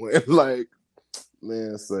everyone. Like,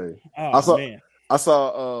 man, say. Oh, I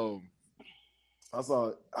saw,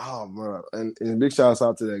 oh, bro. And big shouts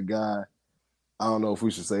out to that guy. I don't know if we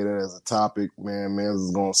should say that as a topic, man. Man is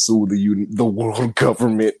going to sue the world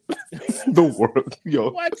government, the world,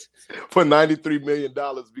 what? For $93 million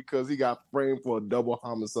because he got framed for a double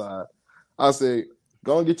homicide. I say,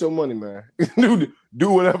 go and get your money, man. Do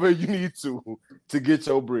whatever you need to get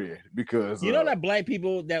your bread because you know that black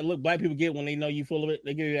people get when they know you full of it.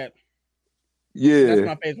 They give you that. Yeah, that's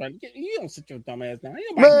my face. Right, you don't sit your dumb ass down.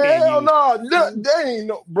 Man, hell no, they ain't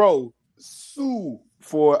no, bro. Sue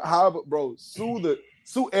for how, bro? Sue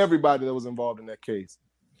everybody that was involved in that case.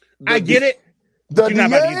 I get it. You're not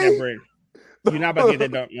about to get that bread. You're not about to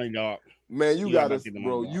get that money, dog. Man, you gotta,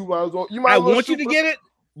 bro. You might as well. I want you to get it,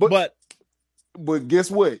 but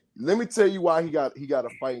guess what? Let me tell you why he got a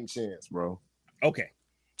fighting chance, bro. Okay.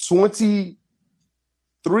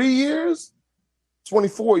 23 years,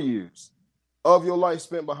 24 years of your life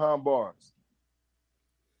spent behind bars.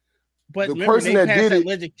 But the person that did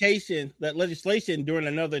that legislation during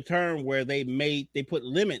another term where they put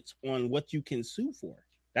limits on what you can sue for.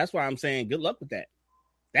 That's why I'm saying good luck with that.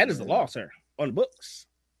 That is the law, sir, on the books.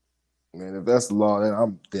 Man, if that's the law,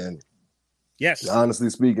 then yes. Honestly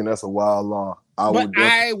speaking, that's a wild law. I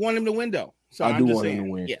want him to win, though. So I do want him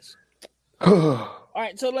to win. Yes. All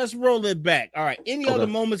right, so let's roll it back. All right. Any other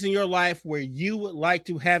moments in your life where you would like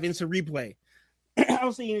to have instant replay? I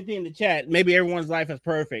don't see anything in the chat. Maybe everyone's life is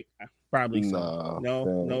perfect. Probably so.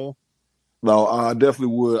 No. I definitely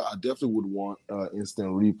would. I definitely would want instant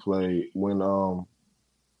replay when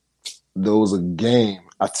there was a game.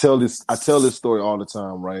 I tell this story all the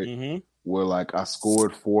time, right? Mm-hmm. Where like I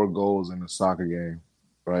scored 4 goals in a soccer game,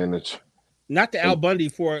 right? Not the Al Bundy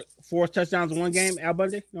for 4 touchdowns in one game. Al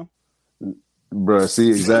Bundy, no. Bruh,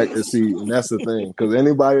 see, and that's the thing, because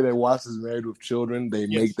anybody that watches Married with Children, they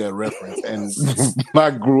make that reference, and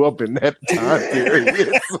I grew up in that time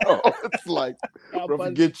period, so it's like, bro,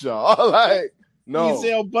 forget y'all, like, no.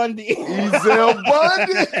 Ezel Bundy. Ezel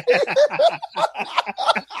Bundy.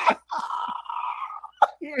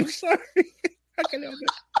 I'm sorry. I can help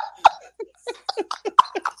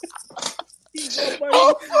it.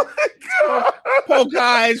 Oh my God. Polk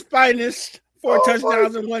High's finest. 4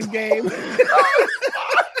 touchdowns in one game.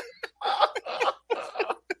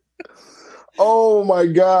 Oh my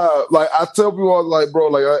God. Like I tell people, like, bro,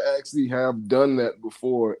 like I actually have done that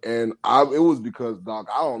before. And it was because, dog,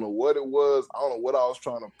 I don't know what it was. I don't know what I was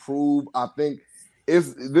trying to prove. I think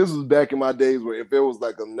this was back in my days where if it was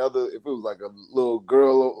like a little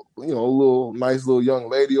girl, a little nice little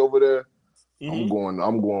young lady over there, mm-hmm.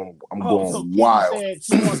 I'm going so wild. Said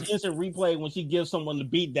she wants instant replay when she gives someone the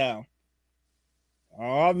beat down.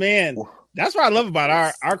 Oh man, that's what I love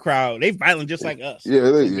about our crowd. They violent just like us.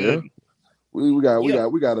 Yeah. We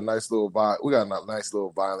got a nice little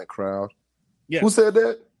violent crowd. Yeah. Who said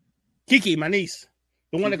that? Kiki, my niece,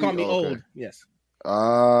 the one that called me old. Yes.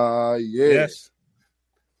 Yeah. Yes,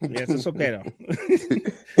 it's okay though.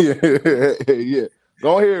 yeah.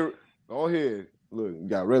 Go ahead. Look, you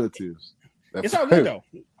got relatives. It's all good though.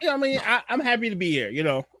 You know what I mean? I'm happy to be here.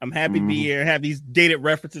 I'm happy to be here. Have these dated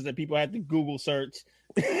references that people have to Google search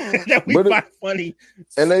that we find funny.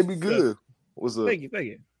 And they be good. What's up? Thank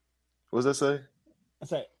you. What's that say? I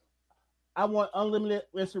say, I want unlimited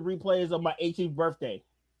instant replays of my 18th birthday.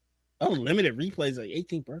 Unlimited replays of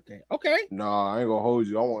 18th birthday. Okay. No, I ain't gonna hold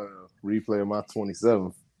you. I want a replay of my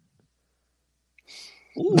 27th.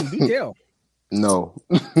 Ooh, detail. No,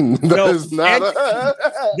 that is not.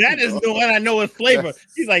 That is the one I know is flavor.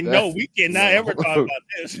 He's like, no, we cannot ever talk about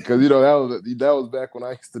this because that was back when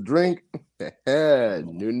I used to drink. No.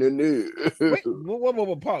 Wait,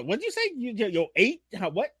 what? Pause. What'd you say? Your 8? How?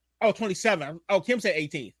 What? Oh, 27. Oh, Kim said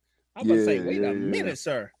 18th. I was about to say, wait a minute,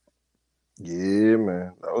 sir. Yeah,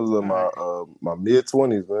 man. That was All my right. my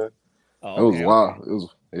mid-20s, man. Oh, okay, It was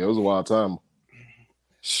wild. It was a wild time.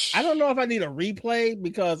 I don't know if I need a replay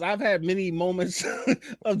because I've had many moments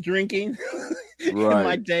of drinking in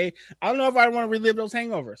my day. I don't know if I want to relive those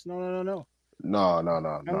hangovers. No. No. I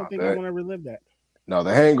don't think I want to relive that. No,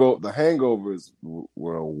 the hangovers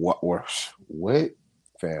were what,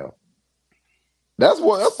 fam? That's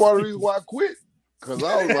part of the reason why I quit. Because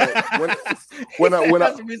I was like,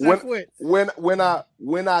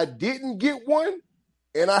 when I didn't get one,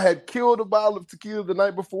 and I had killed a bottle of tequila the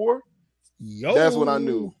night before, that's when I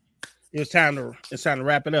knew it's time to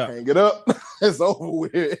wrap it up. Hang it up. It's over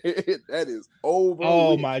with. That is over.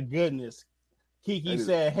 Oh my goodness. Kiki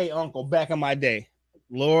said, "Hey uncle, back in my day,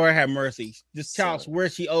 Lord have mercy. This child's where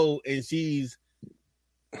she old, and she's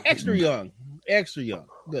extra young.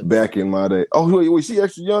 Good. Back in my day. Oh, wait, she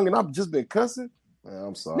extra young, and I've just been cussing. Man,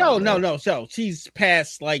 I'm sorry. No. So she's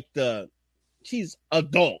past she's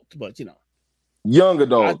adult, but young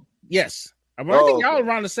adult. Yes. I think y'all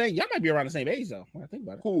around the same. Y'all might be around the same age though. When I think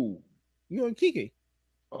about it. Who? You and Kiki.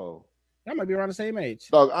 Oh. Y'all might be around the same age.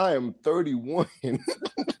 Dog, I am 31. Yeah,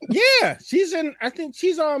 I think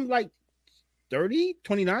she's like 30,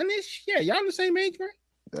 29-ish. Yeah, y'all the same age, right?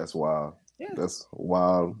 That's wild. Yeah. That's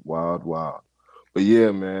wild. But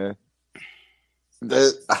yeah, man. My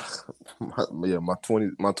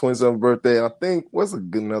 27th birthday. I think what's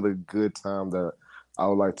another good time that I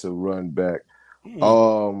would like to run back.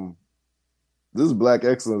 This Black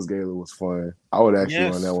Excellence Gala was fun. I would actually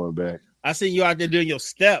run that one back. I seen you out there doing your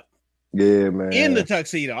step. Yeah, man. In the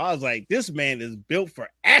tuxedo. I was like, this man is built for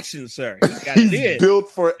action, sir. He's built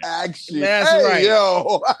for action. That's right.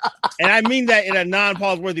 Yo. And I mean that in a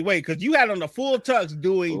non-pause-worthy way, because you had on the full tux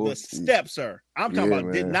doing the step, sir. I'm talking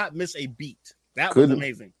about did not miss a beat. That was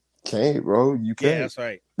amazing. Can't, bro. You can't. Yeah, that's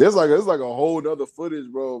right. There's like a whole other footage,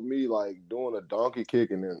 bro, of me like doing a donkey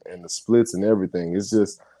kick and the splits and everything. It's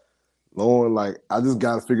just I just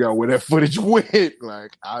gotta figure out where that footage went.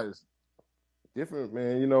 Different,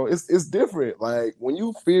 man. It's different. Like when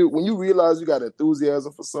you realize you got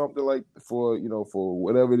enthusiasm for something, like for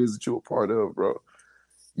whatever it is that you're a part of, bro,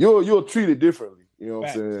 you'll treat it differently. You know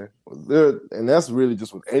what I'm saying? And that's really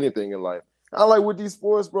just with anything in life. I like with these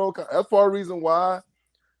sports, bro. That's part of the reason why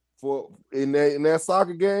in that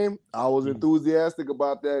soccer game, I was enthusiastic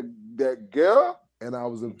about that girl, and I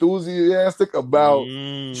was enthusiastic about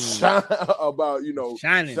shining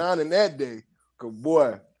that day. Cause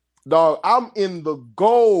boy, dog, I'm in the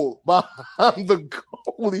goal behind the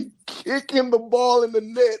goalie, kicking the ball in the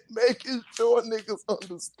net, making sure niggas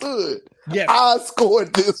understood. Yes. I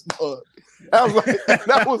scored this one.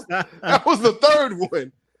 That was the third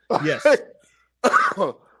one. Yes.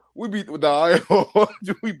 We beat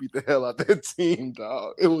the hell out that team,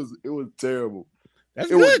 dog. It was terrible.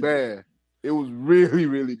 It was bad. It was really,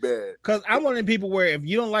 really bad. Because I'm one of the people where if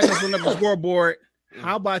you don't like us on the scoreboard,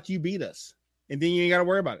 how about you beat us? And then you ain't got to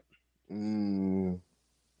worry about it.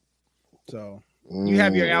 So you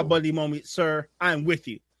have your Al Bundy moment, sir. I'm with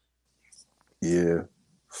you. Yeah.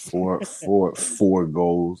 Four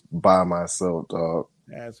goals by myself, dog.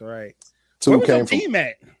 That's right. Two Where was came your team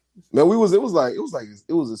at? Man, it was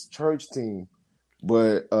this church team,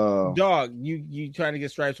 but dog, you trying to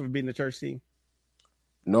get stripes for being the church team?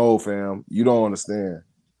 No, fam, you don't understand.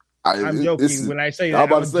 I'm joking when I say that. I'm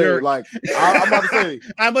about to say,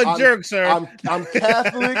 I'm a jerk, sir. I'm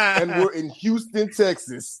Catholic, and we're in Houston,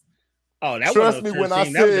 Texas. Oh, that trust was me when I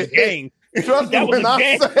say that was a gang. Trust me when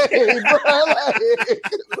I say, bro.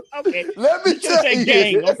 Okay, let me tell you.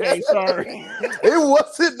 Gang. Okay, sorry. It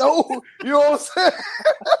wasn't you know what I'm saying?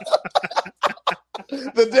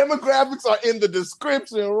 The demographics are in the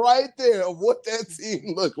description right there of what that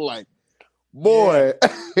team looked like. Boy,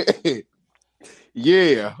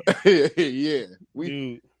 yeah. There's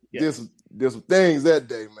some things that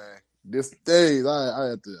day, man. This days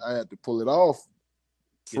I had to pull it off.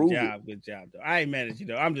 Good job, though. I ain't mad at you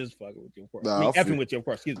though. I'm just fucking with you, of course. Effing with you, of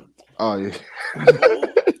course. Excuse me. Oh yeah.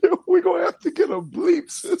 We're gonna have to get a bleep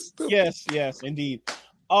system. Yes, indeed.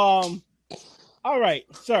 All right,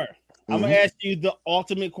 sir. I'm gonna ask you the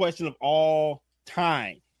ultimate question of all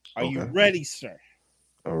time. Are you ready, sir?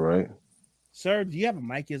 All right. Sir, do you have a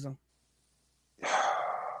Mikeism?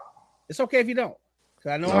 It's okay if you don't.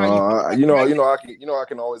 Cause I know I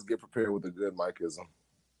can always get prepared with a good Mikeism.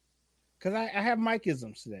 Because I have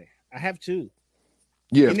Mikeisms today. I have two.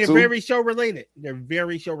 Yeah, and they're very show related. They're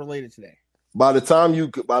very show related today. By the time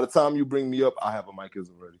you bring me up, I have a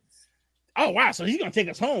Mikeism ready. Oh wow! So he's gonna take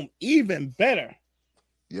us home even better.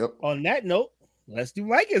 Yep. On that note, let's do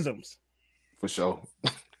Mikeisms. For sure.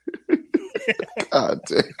 God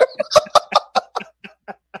damn.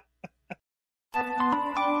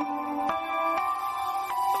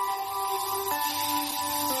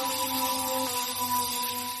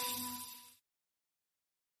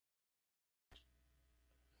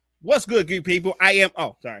 What's good, good people? I am.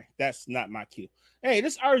 Oh, sorry, that's not my cue. Hey,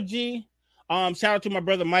 this is RG. Shout out to my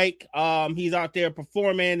brother Mike. He's out there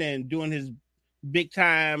performing and doing his big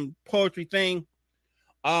time poetry thing.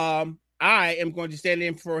 I am going to stand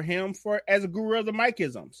in for him as a guru of the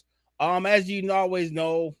Mikeisms. As you always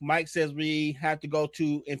know, Mike says we have to go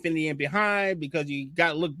to infinity and behind because you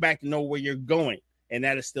got to look back to know where you're going, and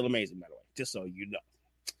that is still amazing, by the way. Just so you know.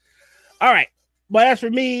 All right. But as for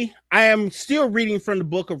me, I am still reading from the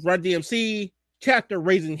book of Run DMC, chapter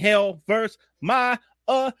Raising Hell, verse My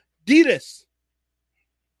Adidas.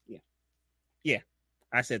 Yeah,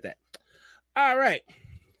 I said that. All right.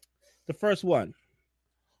 The first one.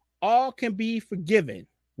 All can be forgiven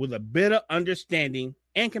with a bit of understanding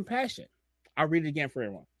and compassion. I'll read it again for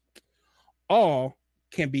everyone. All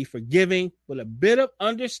can be forgiven with a bit of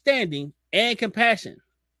understanding and compassion.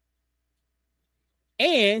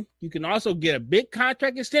 And you can also get a big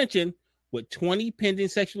contract extension with 20 pending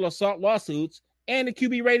sexual assault lawsuits and a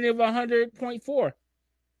QB rating of 100.4.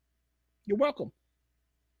 You're welcome.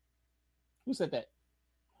 Who said that?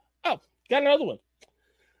 Oh, got another one.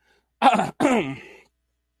 All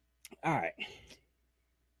right.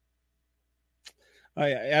 Oh,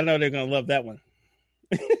 yeah, I know they're going to love that one.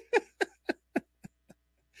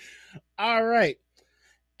 All right.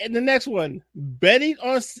 And the next one, betting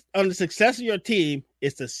on the success of your team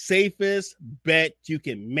is the safest bet you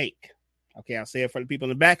can make. Okay, I'll say it for the people in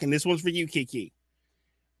the back, and this one's for you, Kiki.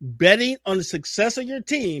 Betting on the success of your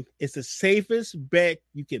team is the safest bet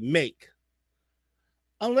you can make.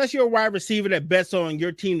 Unless you're a wide receiver that bets on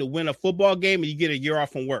your team to win a football game and you get a year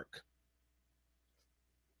off from work.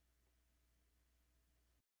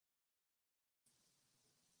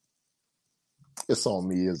 It's on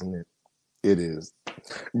me, isn't it? It is.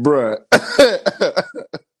 Bruh.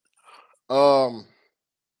 All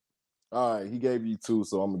right, he gave you two,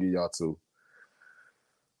 so I'm gonna give y'all two.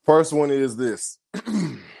 First one is this.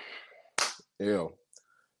 Ew.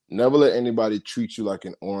 Never let anybody treat you like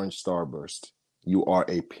an orange starburst. You are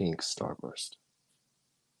a pink starburst.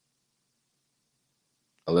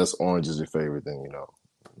 Unless orange is your favorite, then,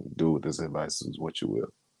 do with this advice is what you will.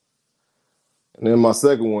 And then my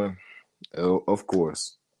second one, of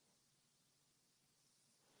course.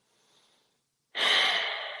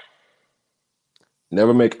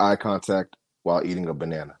 Never make eye contact while eating a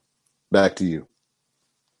banana. Back to you.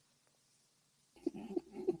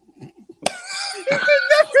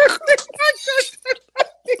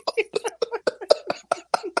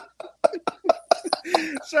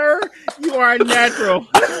 Sir, you are natural.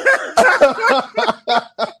 I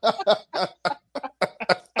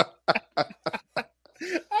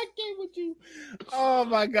came with you. Oh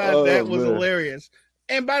my God, that was hilarious.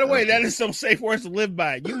 And by the way, that is some safe words to live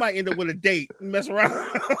by. You might end up with a date. Mess around.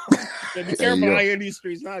 Better be careful out here in these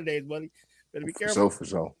streets nowadays, buddy. Better be careful. For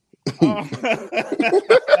sure.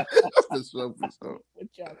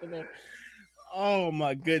 Oh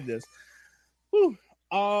my goodness. Whew.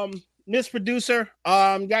 Miss Producer,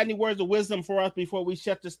 got any words of wisdom for us before we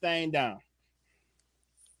shut this thing down?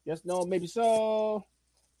 Yes, no, maybe so.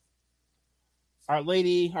 Our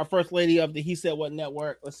first lady of the He Said What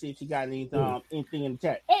Network. Let's see if she got anything in the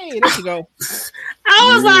chat. Hey, there you go.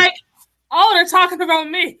 I was like, oh, they're talking about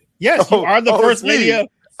me. Yes, you are the first lady of.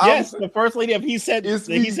 Yes, the first lady of He Said.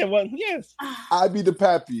 He Said What? Yes, I be the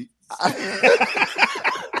pappy.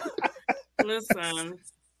 Listen,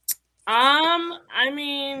 I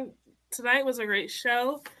mean, tonight was a great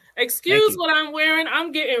show. Excuse what I'm wearing.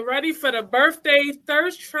 I'm getting ready for the birthday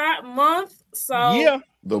thirst trap month. So yeah,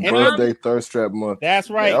 the birthday thirst trap month. That's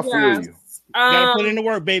right. Yeah, I feel you. Gotta put in the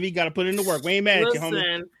work, baby. Gotta put in the work. We ain't mad at you,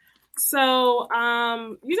 homie. So,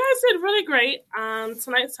 you guys did really great.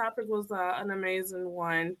 Tonight's topic was an amazing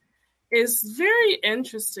one. It's very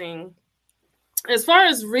interesting as far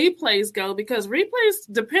as replays go, because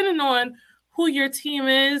replays, depending on who your team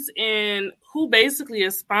is and who basically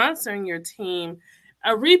is sponsoring your team,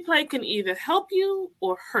 a replay can either help you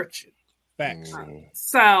or hurt you. Facts.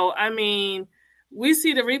 So, I mean, we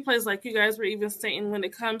see the replays like you guys were even stating when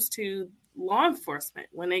it comes to law enforcement,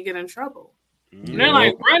 when they get in trouble. Mm-hmm. They're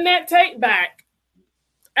like, run that tape back.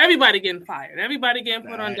 Everybody getting fired. Everybody getting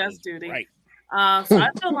put on desk duty. Right. So I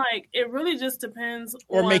feel like it really just depends on...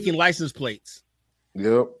 Or making license plates.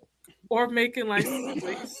 Yep. Or making license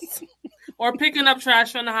plates. Or picking up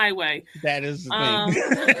trash on the highway. That is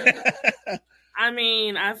the thing. I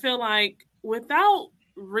mean, I feel like without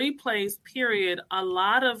replays, period, a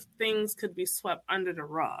lot of things could be swept under the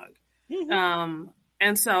rug. Mm-hmm.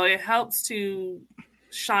 And so it helps to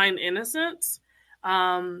shine innocence.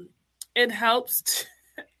 It helps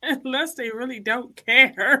unless they really don't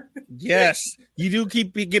care. Yes, you do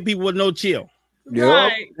get people with no chill. Yep.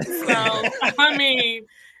 Right. So, I mean,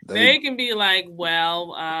 they can be like,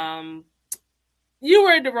 well, you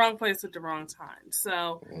were at the wrong place at the wrong time.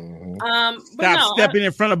 So, stop stepping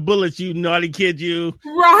in front of bullets, you naughty kid, you.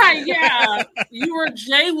 Right, yeah. You were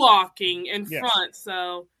jaywalking in front.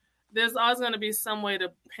 So, there's always going to be some way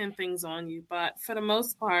to pin things on you. But for the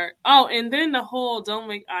most part, and then the whole don't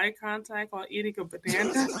make eye contact while eating a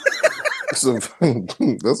banana. That's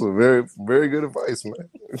a very, very good advice, man.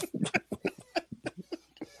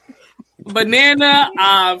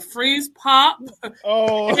 Banana, freeze pop,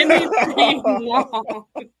 anything wrong.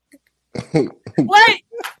 Wait,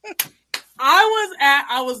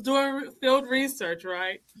 I was doing field research,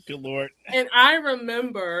 right? Good Lord. And I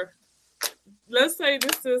remember, let's say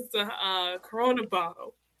this is the Corona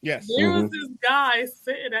bottle. Yes. There was this guy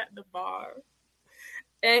sitting at the bar,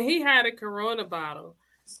 and he had a Corona bottle.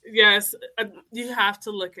 Yes, you have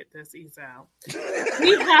to look at this, Ezal.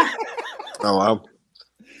 Wow.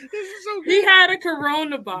 This is so good. He had a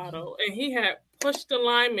Corona bottle, and he had pushed the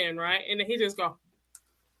lime in, right? And then he just go.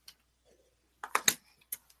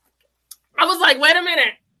 I was like, wait a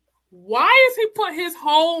minute. Why is he put his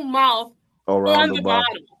whole mouth on the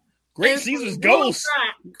bottle? Great Caesar's ghost.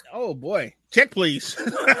 Oh, boy. Check, please.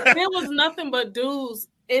 There was nothing but dudes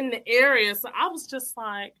in the area. So I was just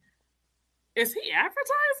like, is he advertising?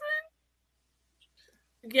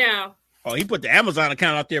 Yeah. Oh, he put the Amazon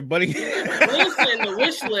account out there, buddy. Listen, the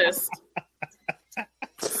wish list.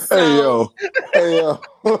 Hey yo.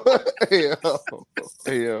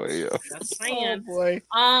 That's saying. Oh, boy.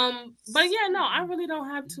 But yeah, no, I really don't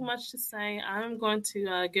have too much to say. I'm going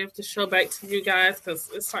to give the show back to you guys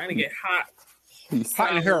because it's starting to get hot.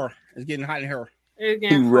 Hot in here. It's getting hot in here.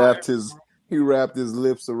 He wrapped his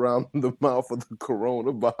lips around the mouth of the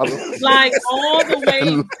Corona bottle. Like all the way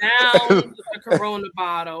down to the Corona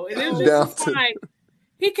bottle. And it was just like,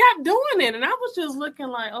 he kept doing it. And I was just looking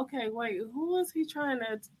like, okay, wait, who is he trying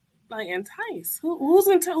to like entice? Whose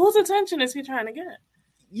attention is he trying to get?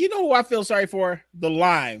 You know who I feel sorry for? The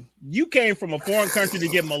lime. You came from a foreign country to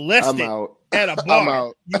get molested at a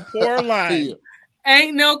bar. You poor lime.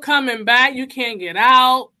 Ain't no coming back. You can't get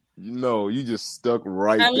out. No, you just stuck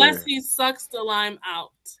right unless there. He sucks the lime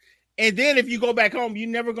out. And then if you go back home, you're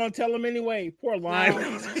never going to tell him anyway. Poor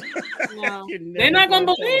lime. No. They're not going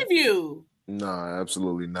to believe you. Nah,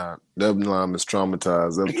 absolutely not. That lime is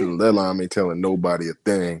traumatized. That lime ain't telling nobody a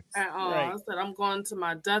thing. At all. Right. I said, I'm going to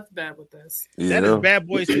my deathbed with this. Yeah. That is Bad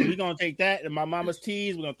Boys. We're going to take that and my mama's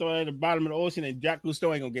teas. We're going to throw it at the bottom of the ocean and Jacques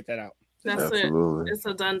Cousteau ain't going to get that out. That's absolutely. It's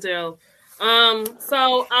a done deal.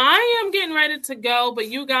 So I am getting ready to go, but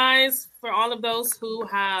you guys, for all of those who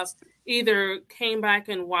have either came back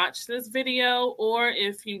and watched this video or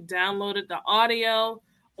if you downloaded the audio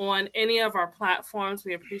on any of our platforms,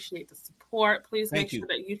 we appreciate the support. Please make sure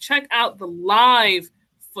that you check out the live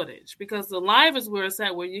footage because the live is where it's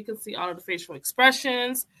at, where you can see all of the facial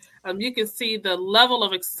expressions. You can see the level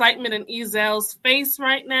of excitement in Ezal's face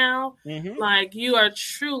right now. Mm-hmm. Like you are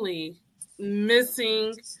truly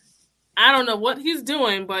missing. I don't know what he's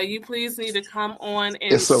doing, but you please need to come on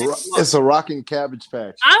and it's a rocking Cabbage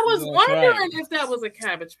Patch. I was wondering if that was a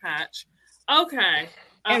Cabbage Patch. Okay.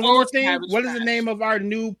 And one more thing, what is the name of our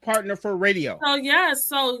new partner for radio?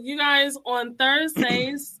 So you guys on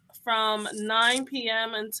Thursdays from 9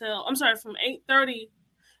 p.m. from 8:30,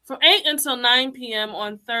 from 8 until 9 p.m.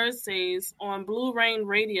 on Thursdays on Blue Rain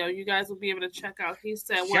Radio, you guys will be able to check out He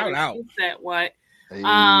Said What. Shout out. He Said What.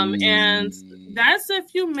 And that's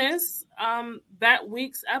if you miss that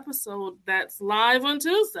week's episode that's live on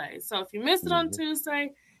Tuesday. So if you missed it on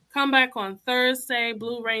Tuesday, come back on Thursday,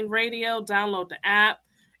 Blue Rain Radio, download the app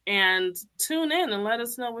and tune in and let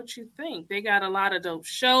us know what you think. They got a lot of dope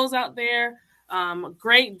shows out there,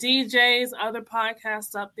 great DJs, other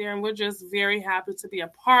podcasts up there, and we're just very happy to be a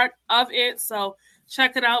part of it. So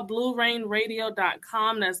check it out,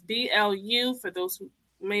 bluerainradio.com. That's BLU for those who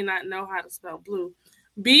may not know how to spell blue.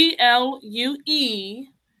 BLUE.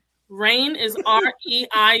 Rain is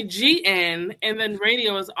REIGN, and then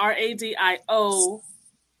radio is RADIO.com.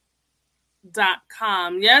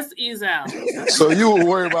 Yes, Ezal. So you were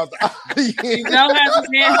worried about the Ezal has his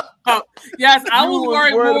hand up. Yes, I was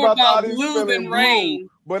worried more about blue than rain.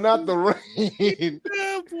 But not the rain.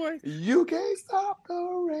 boy. You can't stop the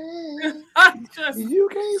rain. You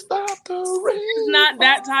can't stop the rain. It's not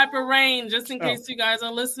that type of rain. Just in case you guys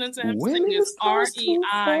are listening to him sing, it's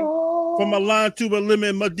REI. From Milan to Berlin,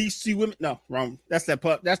 DC women. No, wrong. That's the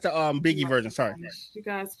Biggie version. Sorry. You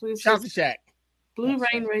guys, please shout to Shaq.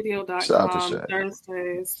 BlueRainRadio.com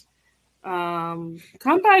Thursdays. Come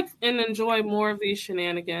back and enjoy more of these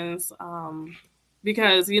shenanigans.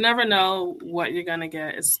 Because you never know what you're gonna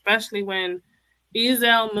get, especially when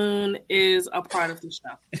Ezel Moon is a part of the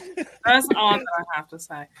show. That's all that I have to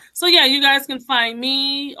say. So yeah, you guys can find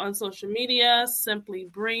me on social media, Simply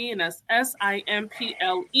Bree, and that's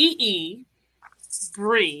SIMPLEE,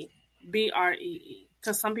 Bree, BREE.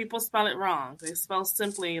 Because some people spell it wrong. They spell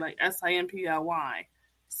simply like SIMPLY.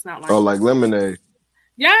 It's not like like lemonade.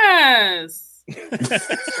 Yes. Yes,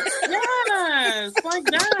 like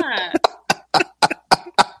that.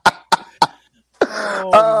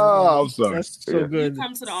 Oh, I'm sorry. That's so good. You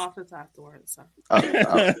come to the office afterwards. So.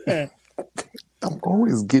 I'm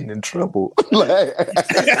always getting in trouble.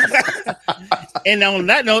 And on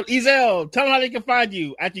that note, Ezel, tell them how they can find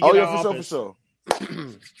you after you get out of office. For sure.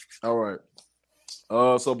 All right.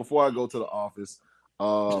 So before I go to the office,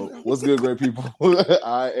 what's good, great people?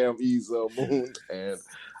 I am Ezel Moon, and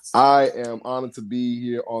I am honored to be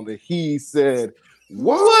here on the He Said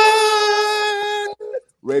What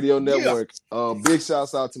Radio Network. Big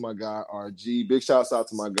shouts out to my guy RG. Big shouts out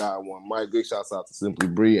to my guy One Mike. Big shouts out to Simply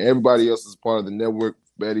Bree. Everybody else is part of the network.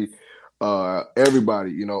 Betty,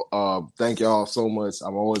 everybody. Thank y'all so much.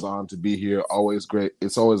 I'm always honored to be here. Always great.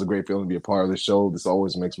 It's always a great feeling to be a part of the show. This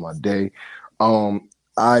always makes my day.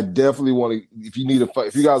 I definitely want to. If you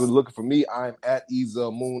guys are looking for me, I'm at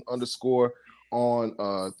Ezel Moon _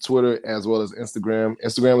 on Twitter as well as Instagram.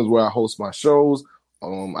 Instagram is where I host my shows.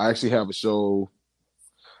 I actually have a show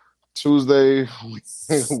Tuesday,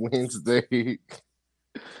 Wednesday,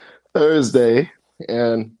 Thursday,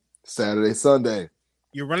 and Saturday, Sunday.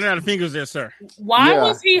 You're running out of fingers there, sir. Why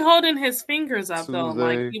was he holding his fingers up Tuesday, though?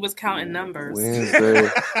 Like he was counting numbers. Wednesday,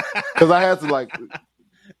 because I had to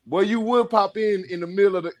well, you would pop in the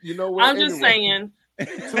middle of the. You know what? I'm just saying.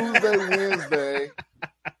 Tuesday, Wednesday,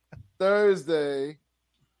 Thursday,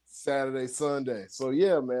 Saturday, Sunday. So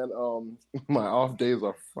yeah, man. My off days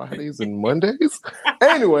are Fridays and Mondays.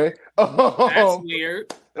 Anyway, that's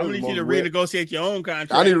weird. I'm gonna need you to renegotiate your own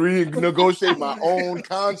contract. I need to renegotiate my own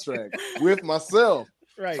contract with myself.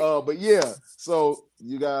 Right. But yeah, so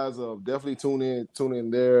you guys definitely tune in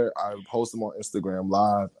there. I post them on Instagram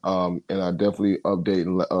Live, and I definitely update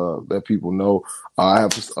and let people know. I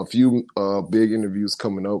have a few big interviews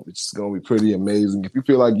coming up, which is going to be pretty amazing. If you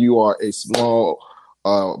feel like you are a small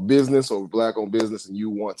business or Black-owned business and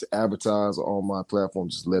you want to advertise on my platform,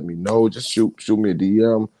 just let me know. Just shoot me a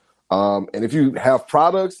DM. And if you have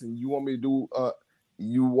products and you want me to do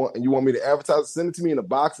you want me to advertise, send it to me in a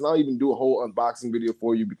box, and I'll even do a whole unboxing video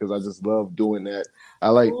for you because I just love doing that. I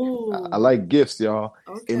like gifts, y'all.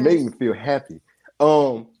 Okay. It made me feel happy.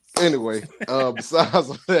 Anyway, besides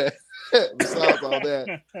all that,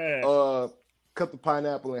 cut the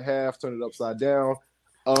pineapple in half, turn it upside down,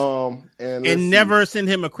 and never send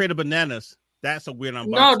him a crate of bananas. That's a weird unboxing.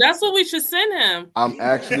 No, that's what we should send him. I'm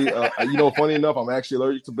actually, funny enough, I'm actually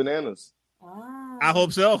allergic to bananas. I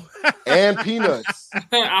hope so. And peanuts.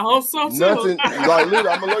 I hope so too. Nothing literally,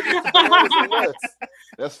 I'm allergic to bananas and nuts.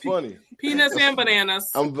 That's funny. Peanuts and bananas.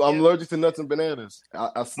 I'm allergic to nuts and bananas.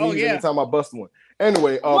 I sneeze anytime I bust one.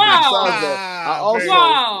 Anyway, wow. Besides that, I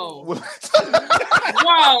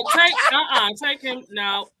also take him.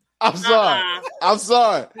 No. I'm sorry.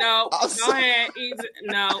 No. Go ahead.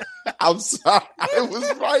 No. I'm sorry. It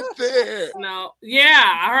was right there. No. Yeah,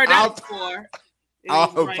 I heard that before. I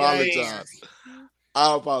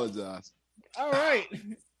apologize. All right.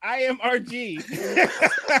 I am RG.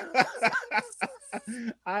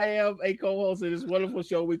 I am a co-host of this wonderful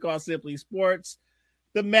show we call Simply Sports.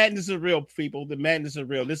 The madness is real, people. The madness is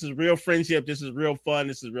real. This is real friendship. This is real fun.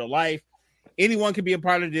 This is real life. Anyone can be a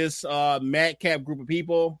part of this madcap group of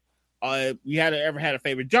people. You ever had a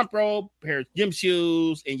favorite jump rope, pair of gym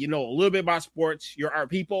shoes, and you know a little bit about sports, you're our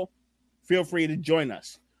people. Feel free to join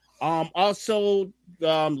us. Also,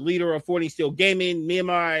 leader of 40 Steel Gaming, me and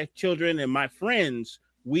my children and my friends,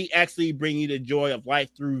 we actually bring you the joy of life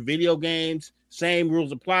through video games. Same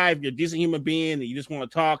rules apply. If you're a decent human being and you just want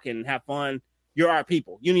to talk and have fun, you're our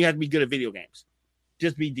people. You don't even have to be good at video games.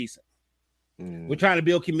 Just be decent. We're trying to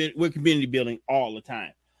build community building all the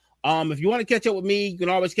time. If you want to catch up with me, you can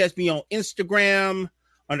always catch me on Instagram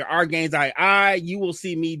under RGainsII. You will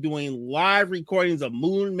see me doing live recordings of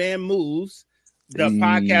Moon Man Moves, the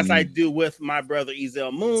podcast I do with my brother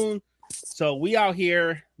Ezel Moon. So we out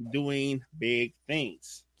here doing big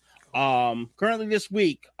things. Currently this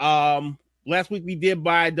week, last week we did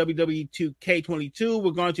buy WWE 2K22.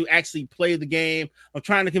 We're going to actually play the game. I'm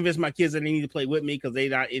trying to convince my kids that they need to play with me because they're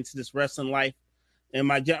not into this wrestling life. And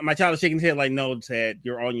my child is shaking his head like, no, Ted,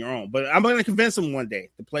 you're on your own. But I'm going to convince them one day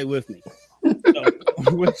to play with me.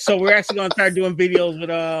 So we're actually going to start doing videos with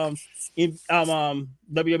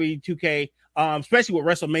WWE 2K, especially with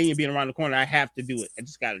WrestleMania being around the corner. I have to do it. I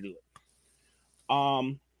just got to do it.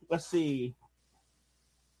 Let's see.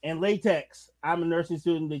 And latex. I'm a nursing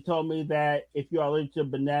student. They told me that if you are allergic to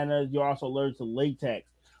bananas, you're also allergic to latex.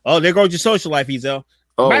 Oh, there goes your social life, Ezel.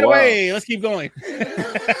 Oh, By the wow. way, let's keep going.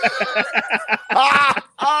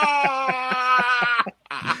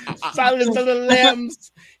 Silence of the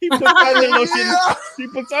Lambs. He puts on the lotion. He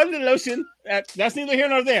puts on the lotion. That's neither here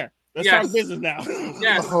nor there. Let's talk business now.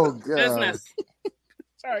 Yes. Oh, God. Business.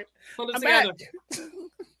 Sorry. Pull it I'm together. back.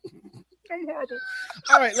 I'm horrible.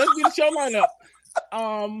 All right, let's get the show lineup.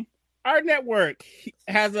 Our network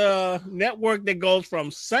has a network that goes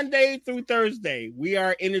from Sunday through Thursday. We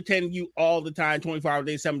are entertaining you all the time, 24 hours a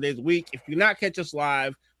day, 7 days a week. If you not catch us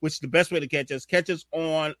live, which is the best way to catch us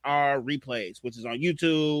on our replays, which is on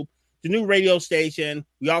YouTube, the new radio station.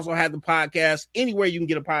 We also have the podcast anywhere you can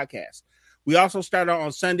get a podcast. We also start out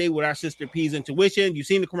on Sunday with our sister P's Intuition. You've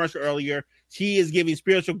seen the commercial earlier. She is giving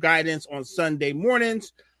spiritual guidance on Sunday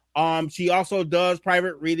mornings. She also does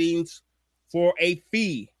private readings for a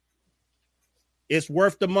fee. It's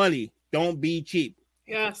worth the money. Don't be cheap.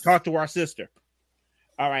 Yes. Talk to our sister.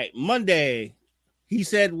 All right. Monday, He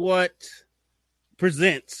Said What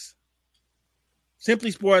presents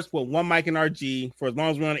Simply Sports with one mic and RG for as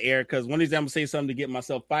long as we're on the air, because one of these I'm going to say something to get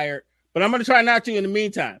myself fired. But I'm going to try not to in the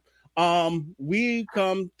meantime. We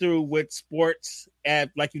come through with sports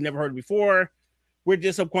like you've never heard before. We're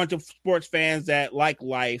just a bunch of sports fans that like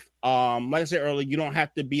life. Like I said earlier, you don't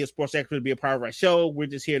have to be a sports expert to be a part of our show. We're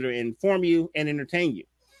just here to inform you and entertain you.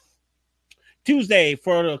 Tuesday,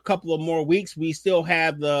 for a couple of more weeks, we still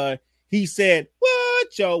have the He Said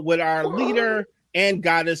What show with our leader and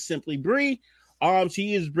goddess, Simply Bree.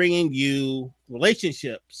 She is bringing you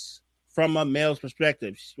relationships from a male's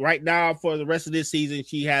perspective. Right now, for the rest of this season,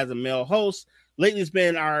 she has a male host. Lately, it's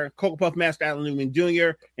been our Cocoa Puff Master, Alan Newman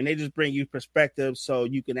Jr., and they just bring you perspective so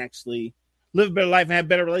you can actually live a better life and have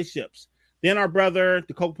better relationships. Then our brother,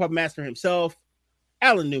 the Cocoa Puff Master himself,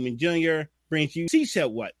 Alan Newman Jr., brings you She Said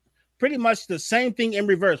What. Pretty much the same thing in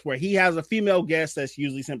reverse, where he has a female guest that's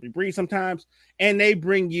usually Simply Bree sometimes, and they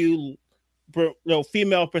bring you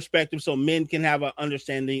female perspective so men can have an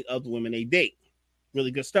understanding of the women they date.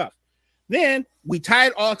 Really good stuff. Then we tie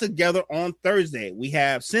it all together on Thursday. We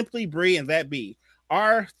have Simply Bree and That Be,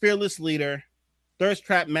 our fearless leader, Thirst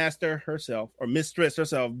Trap Master herself, or Mistress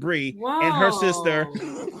herself, Bree, and her sister.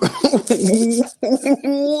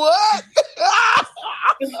 What?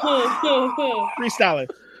 Freestyling.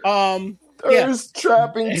 Thirst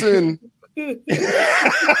Trappington.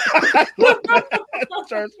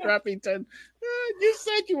 Thirst Trappington. You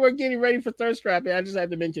said you were getting ready for Thirst Trapping. I just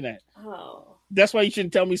had to mention that. Oh. That's why you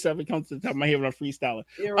shouldn't tell me stuff. It comes to the top of my head when I'm freestyling.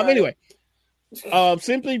 Right. Anyway,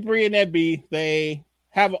 Simply Bree and That Be, they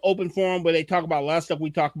have an open forum where they talk about a lot of stuff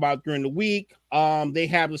we talk about during the week. They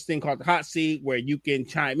have this thing called the hot seat where you can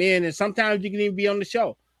chime in, and sometimes you can even be on the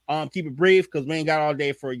show. Keep it brief because we ain't got all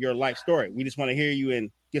day for your life story. We just want to hear you and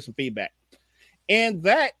get some feedback. And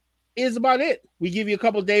that is about it. We give you a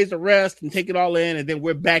couple of days to rest and take it all in, and then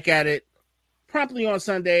we're back at it promptly on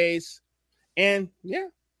Sundays. And yeah,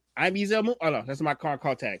 I'm Ezel Moon. Oh no, that's my call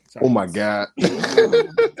tag. Sorry. Oh my God.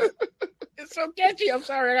 It's so catchy. I'm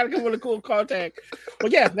sorry. I gotta come with a cool call tag.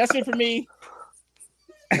 But yeah, that's it for me.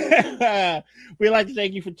 We'd like to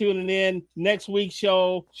thank you for tuning in. Next week's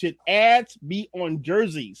show, should ads be on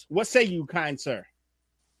jerseys? What say you, kind sir?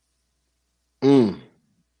 I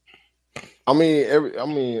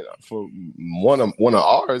mean, for one of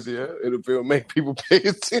ours, yeah, it'll make people pay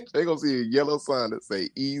attention. They're gonna see a yellow sign that say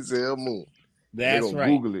Ezel Moon. That's right.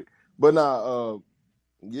 Google it. But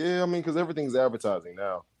yeah, I mean, because everything's advertising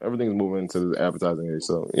now. Everything's moving into the advertising age.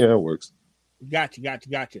 So yeah, it works. Gotcha.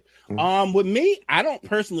 With me, I don't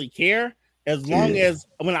personally care as long as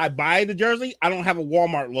when I buy the jersey, I don't have a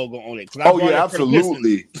Walmart logo on it.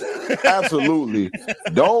 Absolutely. Absolutely.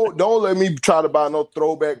 Don't let me try to buy no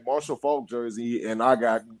throwback Marshall Faulk jersey and I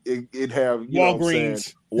got it have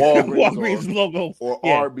Walgreens Walgreens logo or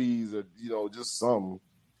Arby's or just something.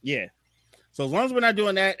 Yeah. So as long as we're not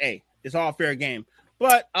doing that, hey, it's all fair game.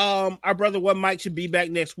 But our brother One Mike should be back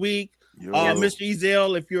next week. Mr.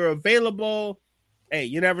 Ezel, if you're available, Hey,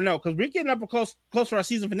 you never know, because we're getting up close to our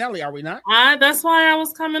season finale, are we not? That's why I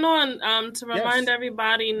was coming on to remind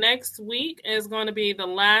everybody next week is going to be the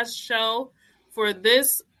last show for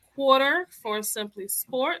this quarter for Simply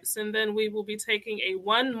Sports, and then we will be taking a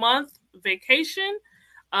 1-month vacation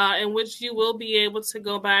in which you will be able to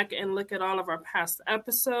go back and look at all of our past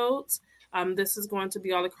episodes. This is going to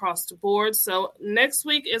be all across the board. So next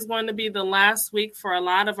week is going to be the last week for a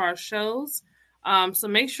lot of our shows. So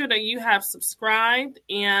make sure that you have subscribed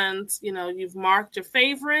and, you've marked your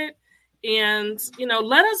favorite and,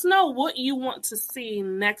 let us know what you want to see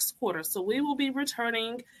next quarter. So we will be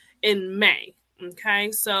returning in May.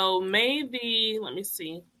 Okay. So May the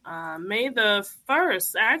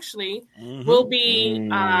 1st actually will be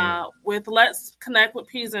with Let's Connect with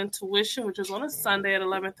Peas and Tuition, which is on a Sunday at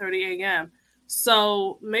 11:30 a.m.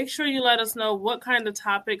 So make sure you let us know what kind of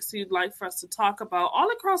topics you'd like for us to talk about all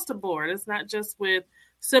across the board. It's not just with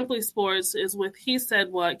Simply Sports, it's with He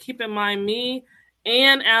Said What. Keep in mind, me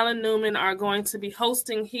and Alan Newman are going to be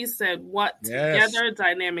hosting He Said What together,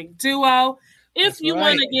 dynamic duo. If you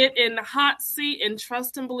want to get in the hot seat, and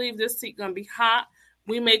trust and believe this seat going to be hot,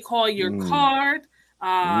 we may call your card.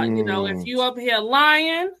 If you up here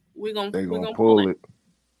lying, we're going to pull it.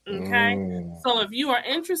 Okay. So if you are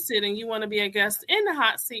interested and you want to be a guest in the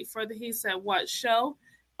hot seat for the He Said What show,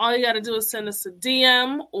 all you got to do is send us a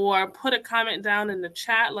DM or put a comment down in the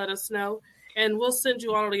chat. Let us know, and we'll send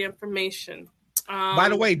you all the information. By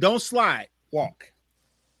the way, don't slide, walk.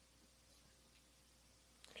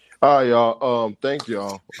 All right, y'all. Thank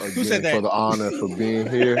y'all again for the honor for being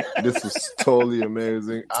here. This was totally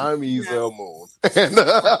amazing. I'm Ezel Moon.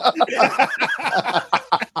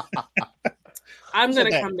 I'm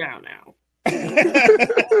gonna come down now.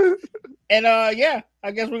 And I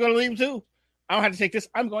guess we're gonna leave too. I don't have to take this.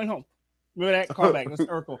 I'm going home. Remember that callback? That's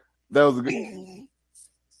Urkel. That was a good.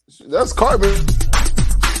 That's Carbon.